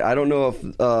they're all right. I don't know if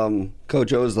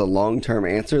Coach O is the long-term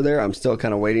answer there. I'm still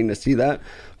kind of waiting to see that.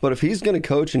 But if he's going to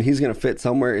coach and he's going to fit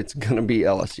somewhere, it's going to be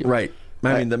LSU. Right.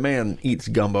 I mean, the man eats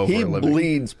gumbo for a living. He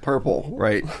bleeds purple.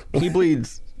 Right. He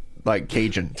bleeds like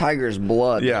Cajun. Tiger's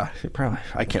blood. Yeah. Probably.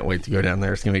 I can't wait to go down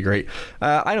there. It's going to be great.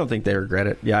 I don't think they regret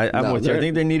it. Yeah, I'm with you. I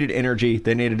think they needed energy.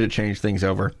 They needed to change things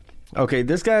over. Okay,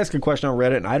 this guy asked a question on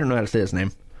Reddit, and I don't know how to say his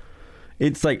name.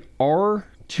 It's like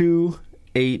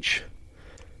R2H...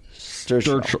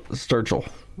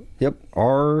 Sturchill. Yep.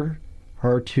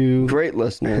 R2. Great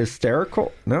listener.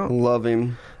 Hysterical? No. Love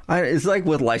him. It's like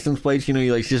with license plates,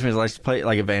 you see his license plate,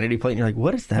 like a vanity plate, and you're like,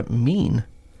 what does that mean?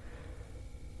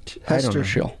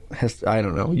 Hesterill. I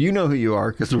don't know. You know who you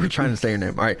are because we're trying to say your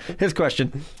name. All right. His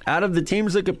question. Out of the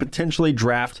teams that could potentially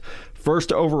draft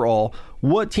first overall,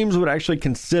 what teams would actually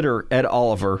consider Ed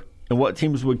Oliver? And what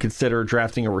teams would consider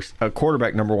drafting a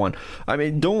quarterback number 1? I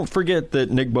mean, don't forget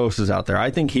that Nick Bosa's out there.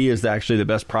 I think he is actually the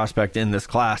best prospect in this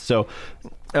class. So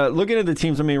looking at the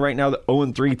teams, I mean, right now, the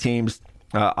 0-3 teams,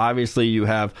 obviously you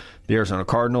have the Arizona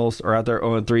Cardinals are out there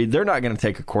 0-3. They're not going to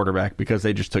take a quarterback because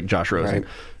they just took Josh Rosen.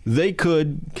 Right. They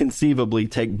could conceivably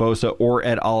take Bosa or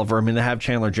Ed Oliver. I mean, they have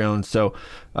Chandler Jones. So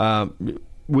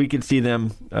we could see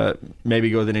them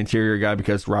maybe go with an interior guy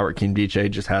because Robert Kimdiche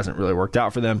just hasn't really worked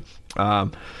out for them.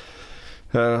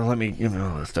 Let me give you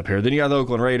a list up here. Then you got the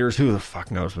Oakland Raiders. Who the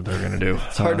fuck knows what they're going to do?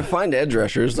 It's hard to find edge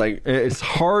rushers. It's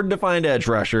hard to find edge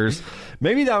rushers.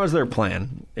 Maybe that was their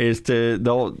plan.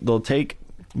 They'll take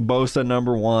Bosa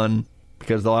number 1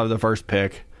 because they'll have the first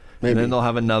pick. Maybe. And then they'll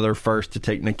have another first to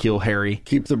take N'Keal Harry.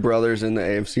 Keep the brothers in the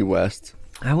AFC West.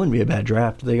 That wouldn't be a bad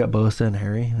draft. They got Bosa and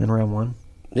Harry in round 1.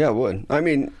 Yeah, it would. I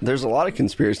mean, there's a lot of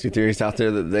conspiracy theories out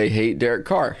there that they hate Derek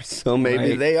Carr. So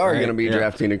maybe they are going to be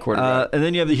drafting a quarterback. And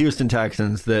then you have the Houston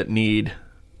Texans that need...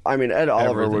 I mean, Ed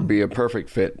Oliver would be a perfect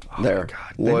fit there.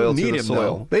 God. Loyal to the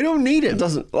soil. Though. They don't need him. It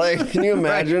doesn't, can you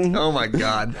imagine? Right? Oh, my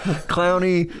God.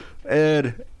 Clowney,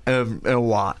 Ed, a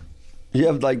lot. You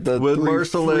have like the with three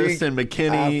Merciless freak and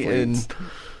McKinney, athletes. and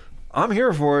I'm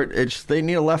here for it. It's they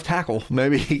need a left tackle.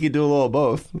 Maybe he could do a little of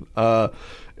both.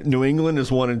 New England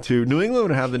is 1-2. New England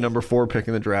would have the number 4 pick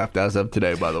in the draft as of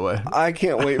today, by the way. I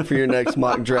can't wait for your next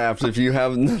mock draft if you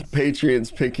have the Patriots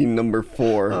picking number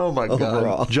 4. Oh my God.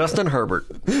 overall. Justin Herbert.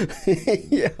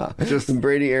 Yeah. Just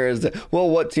Brady era's. Well,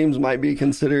 what teams might be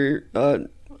considered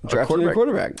drafting a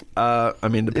quarterback? I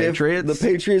mean, the Patriots. If the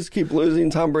Patriots keep losing,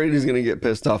 Tom Brady's going to get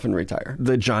pissed off and retire.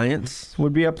 The Giants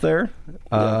would be up there.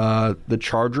 The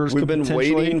Chargers. We've could been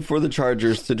potentially... waiting for the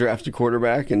Chargers to draft a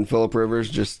quarterback, and Phillip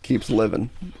Rivers just keeps living.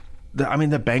 I mean,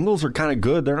 the Bengals are kind of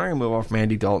good. They're not going to move off from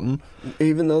Andy Dalton.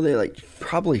 Even though they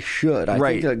probably should. I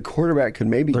think a quarterback could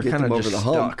maybe get them over the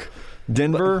hump. Stuck.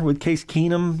 Denver with Case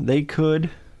Keenum, they could.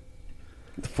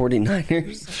 The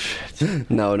 49ers?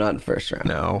 No, not in the first round.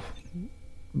 No.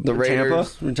 The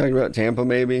Raiders? Tampa? We're talking about Tampa,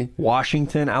 maybe?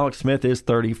 Washington, Alex Smith is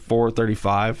 34,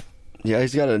 35. Yeah,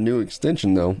 he's got a new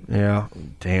extension, though. Yeah,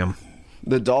 damn.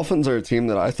 The Dolphins are a team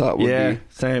that I thought would be...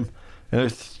 same. And they're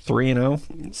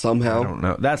 3-0. Somehow. I don't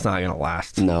know. That's not going to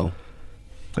last. No.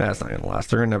 That's not going to last.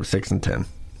 They're going to have 6-10.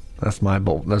 That's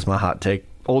my hot take.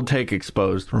 Old take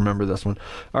exposed. Remember this one.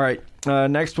 All right.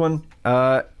 Next one.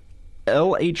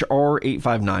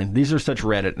 LHR859. These are such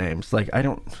Reddit names.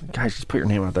 Guys, just put your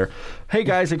name out there. Hey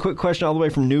guys, a quick question all the way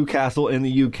from Newcastle in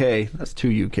the UK. That's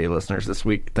 2 UK listeners this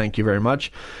week. Thank you very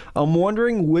much. I'm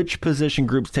wondering which position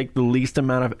groups take the least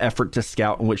amount of effort to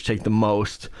scout and which take the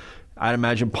most. I'd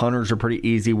imagine punters are pretty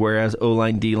easy, whereas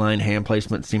O-line, D-line, hand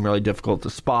placement seem really difficult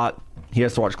to spot. He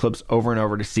has to watch clips over and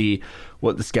over to see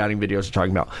what the scouting videos are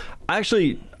talking about.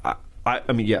 Actually,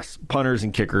 I mean, yes, punters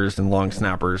and kickers and long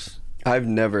snappers. I've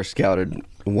never scouted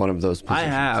one of those positions. I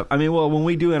have. I mean, well, when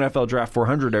we do NFL Draft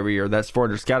 400 every year, that's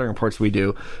 400 scouting reports we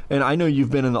do. And I know you've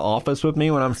been in the office with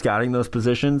me when I'm scouting those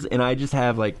positions, and I just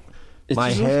have, my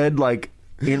head,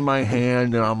 in my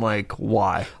hand, and I'm like,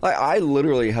 why? I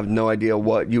literally have no idea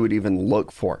what you would even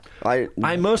look for. I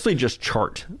mostly just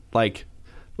chart.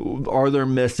 Are there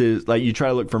misses? You try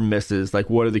to look for misses.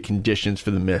 What are the conditions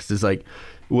for the misses?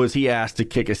 Was he asked to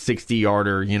kick a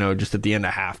 60-yarder, just at the end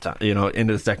of halftime,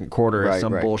 into the second quarter as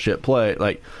some bullshit play?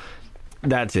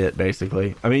 That's it,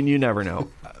 basically. I mean, you never know.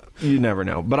 You never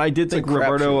know. But I did think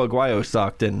Roberto Aguayo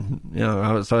sucked, and,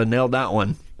 so I nailed that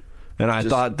one. And I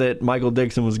thought that Michael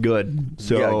Dixon was good.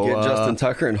 So get Justin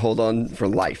Tucker and hold on for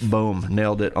life. Boom.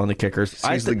 Nailed it on the kickers.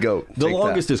 He's the GOAT. The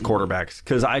longest is quarterbacks,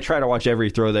 because I try to watch every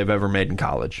throw they've ever made in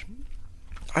college.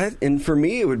 And for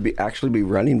me, it would actually be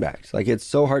running backs. It's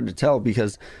so hard to tell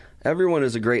because everyone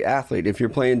is a great athlete if you're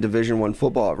playing Division I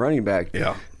football at running back.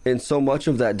 Yeah. And so much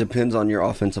of that depends on your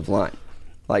offensive line.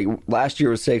 Last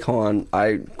year with Saquon,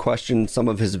 I questioned some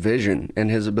of his vision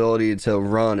and his ability to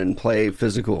run and play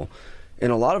physical.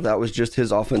 And a lot of that was just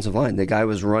his offensive line. The guy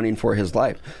was running for his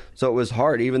life. So it was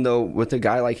hard, even though with a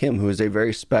guy like him, who is a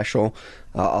very special,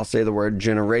 I'll say the word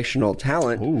generational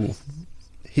talent. Ooh.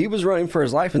 He was running for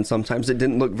his life, and sometimes it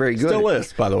didn't look very good. Still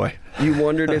is, by the way. You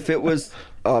wondered if it was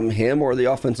him or the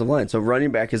offensive line. So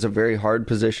running back is a very hard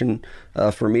position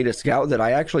for me to scout that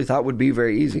I actually thought would be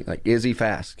very easy. Is he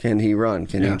fast? Can he run?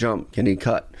 Can he jump? Can he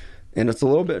cut? And it's a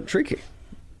little bit tricky.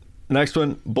 Next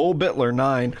one, Bull Bittler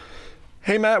 9.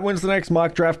 Hey, Matt, when's the next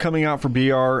mock draft coming out for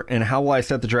BR, and how will I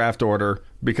set the draft order?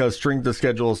 Because strength of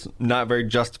schedule is not very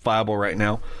justifiable right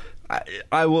now.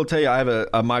 I will tell you, I have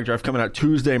a mock draft coming out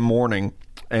Tuesday morning,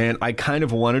 and I kind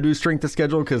of want to do strength of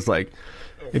schedule because,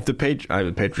 if the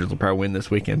Patriots will probably win this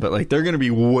weekend, but they're going to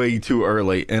be way too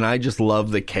early, and I just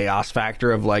love the chaos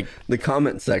factor of the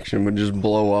comment section would just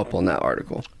blow up on that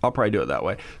article. I'll probably do it that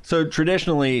way. So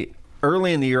traditionally,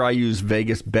 early in the year, I use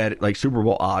Vegas bet Super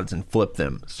Bowl odds and flip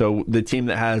them. So the team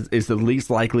that is the least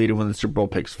likely to win the Super Bowl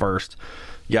picks first.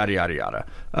 Yada yada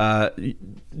yada.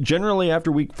 Generally,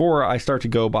 after week 4, I start to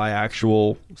go by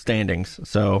actual standings.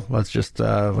 So let's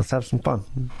have some fun.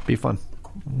 Be fun.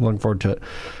 Looking forward to it.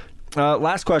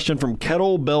 Last question from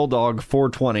Kettlebell Dog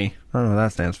 420. I don't know what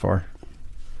that stands for.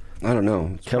 I don't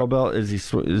know. Kettlebell, is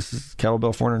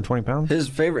Kettlebell 420 pounds? His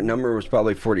favorite number was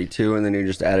probably 42, and then he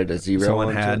just added a 0.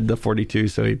 Someone had the 42,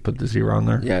 so he put the 0 on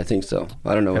there? Yeah, I think so.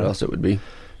 I don't know what else it would be.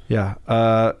 Yeah.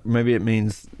 Maybe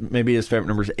his favorite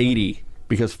number is 80,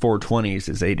 because 420s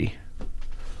is 80.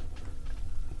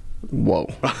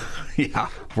 Whoa. Yeah,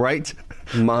 right?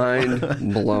 Mind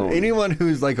blown. Anyone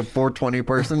who's a 420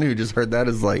 person who just heard that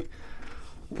is like,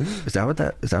 Is that what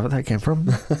that came from?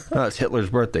 No, it's Hitler's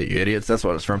birthday, you idiots. That's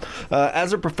what it's from.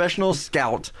 As a professional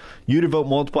scout, you devote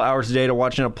multiple hours a day to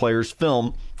watching a player's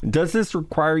film. Does this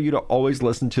require you to always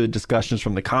listen to the discussions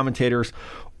from the commentators,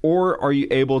 or are you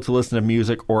able to listen to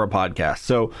music or a podcast?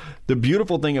 So the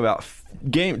beautiful thing about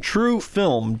true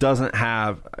film doesn't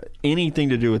have anything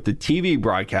to do with the TV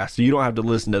broadcast, so you don't have to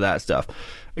listen to that stuff.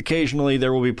 Occasionally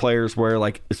there will be players where,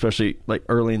 like, especially like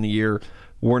early in the year,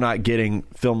 we're not getting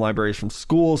film libraries from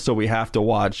school, so we have to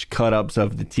watch cut-ups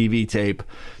of the TV tape,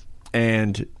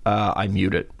 and I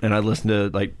mute it and I listen to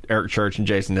like Eric Church and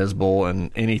Jason Isbell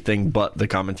and anything but the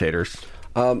commentators.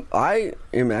 I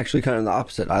am actually kind of the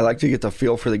opposite. I like to get the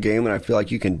feel for the game, and I feel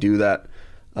like you can do that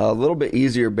a little bit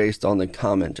easier based on the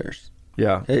commenters.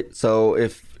 Yeah. So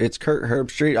if it's Kurt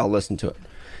Herbstreit, I'll listen to it.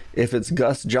 If it's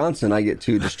Gus Johnson, I get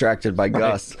too distracted by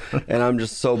Gus, and I'm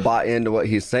just so bought into what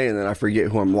he's saying that I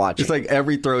forget who I'm watching. It's like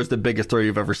every throw is the biggest throw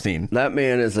you've ever seen. That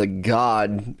man is a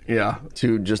god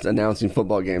to just announcing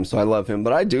football games, so I love him.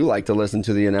 But I do like to listen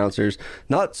to the announcers,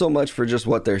 not so much for just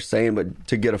what they're saying, but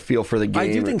to get a feel for the game.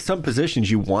 I do think some positions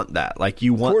you want that. Like,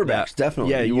 you want quarterbacks, that.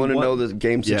 definitely. Yeah, you want to know the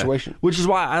game situation. Which is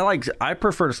why I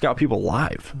prefer to scout people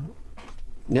live.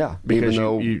 Yeah, because even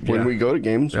though when we go to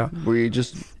games, we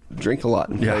just drink a lot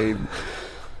and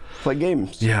play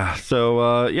games. Yeah.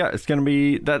 So it's gonna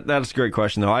be that's a great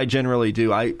question though. I generally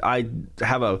do. I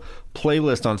have a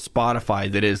playlist on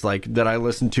Spotify that is like that I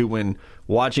listen to when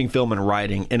watching film and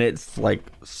writing, and it's like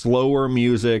slower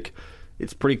music.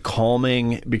 It's pretty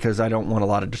calming because I don't want a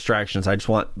lot of distractions. I just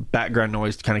want background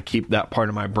noise to kind of keep that part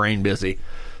of my brain busy.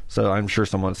 So I'm sure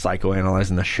someone's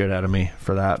psychoanalyzing the shit out of me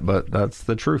for that, but that's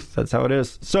the truth. That's how it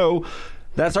is. So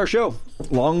that's our show.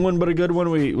 Long one, but a good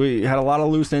one. We had a lot of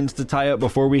loose ends to tie up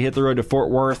before we hit the road to Fort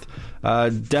Worth.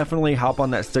 Definitely hop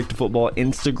on that Stick to Football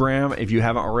Instagram if you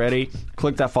haven't already.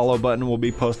 Click that follow button. We'll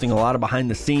be posting a lot of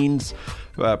behind the scenes,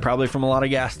 probably from a lot of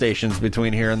gas stations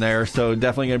between here and there. So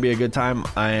definitely going to be a good time.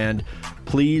 And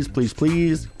please, please,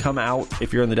 please come out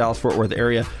if you're in the Dallas-Fort Worth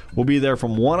area. We'll be there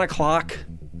from 1 o'clock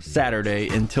Saturday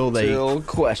until they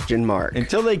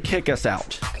kick us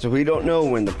out. So we don't know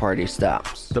when the party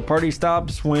stops. The party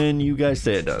stops when you guys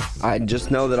say it does. I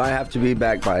just know that I have to be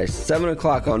back by 7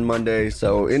 o'clock on Monday,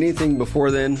 so anything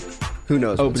before then, who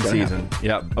knows? Open season.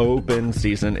 Yep, open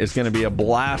season. It's going to be a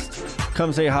blast.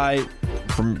 Come say hi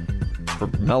for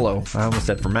Mello. I almost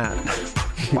said for Matt.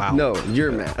 Wow. No,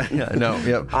 you're Matt. Yeah, no,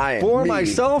 yep. I am for me.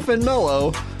 Myself and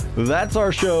Mello. That's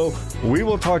our show. We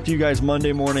will talk to you guys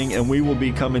Monday morning, and we will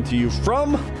be coming to you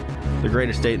from the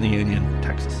greatest state in the Union,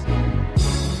 Texas.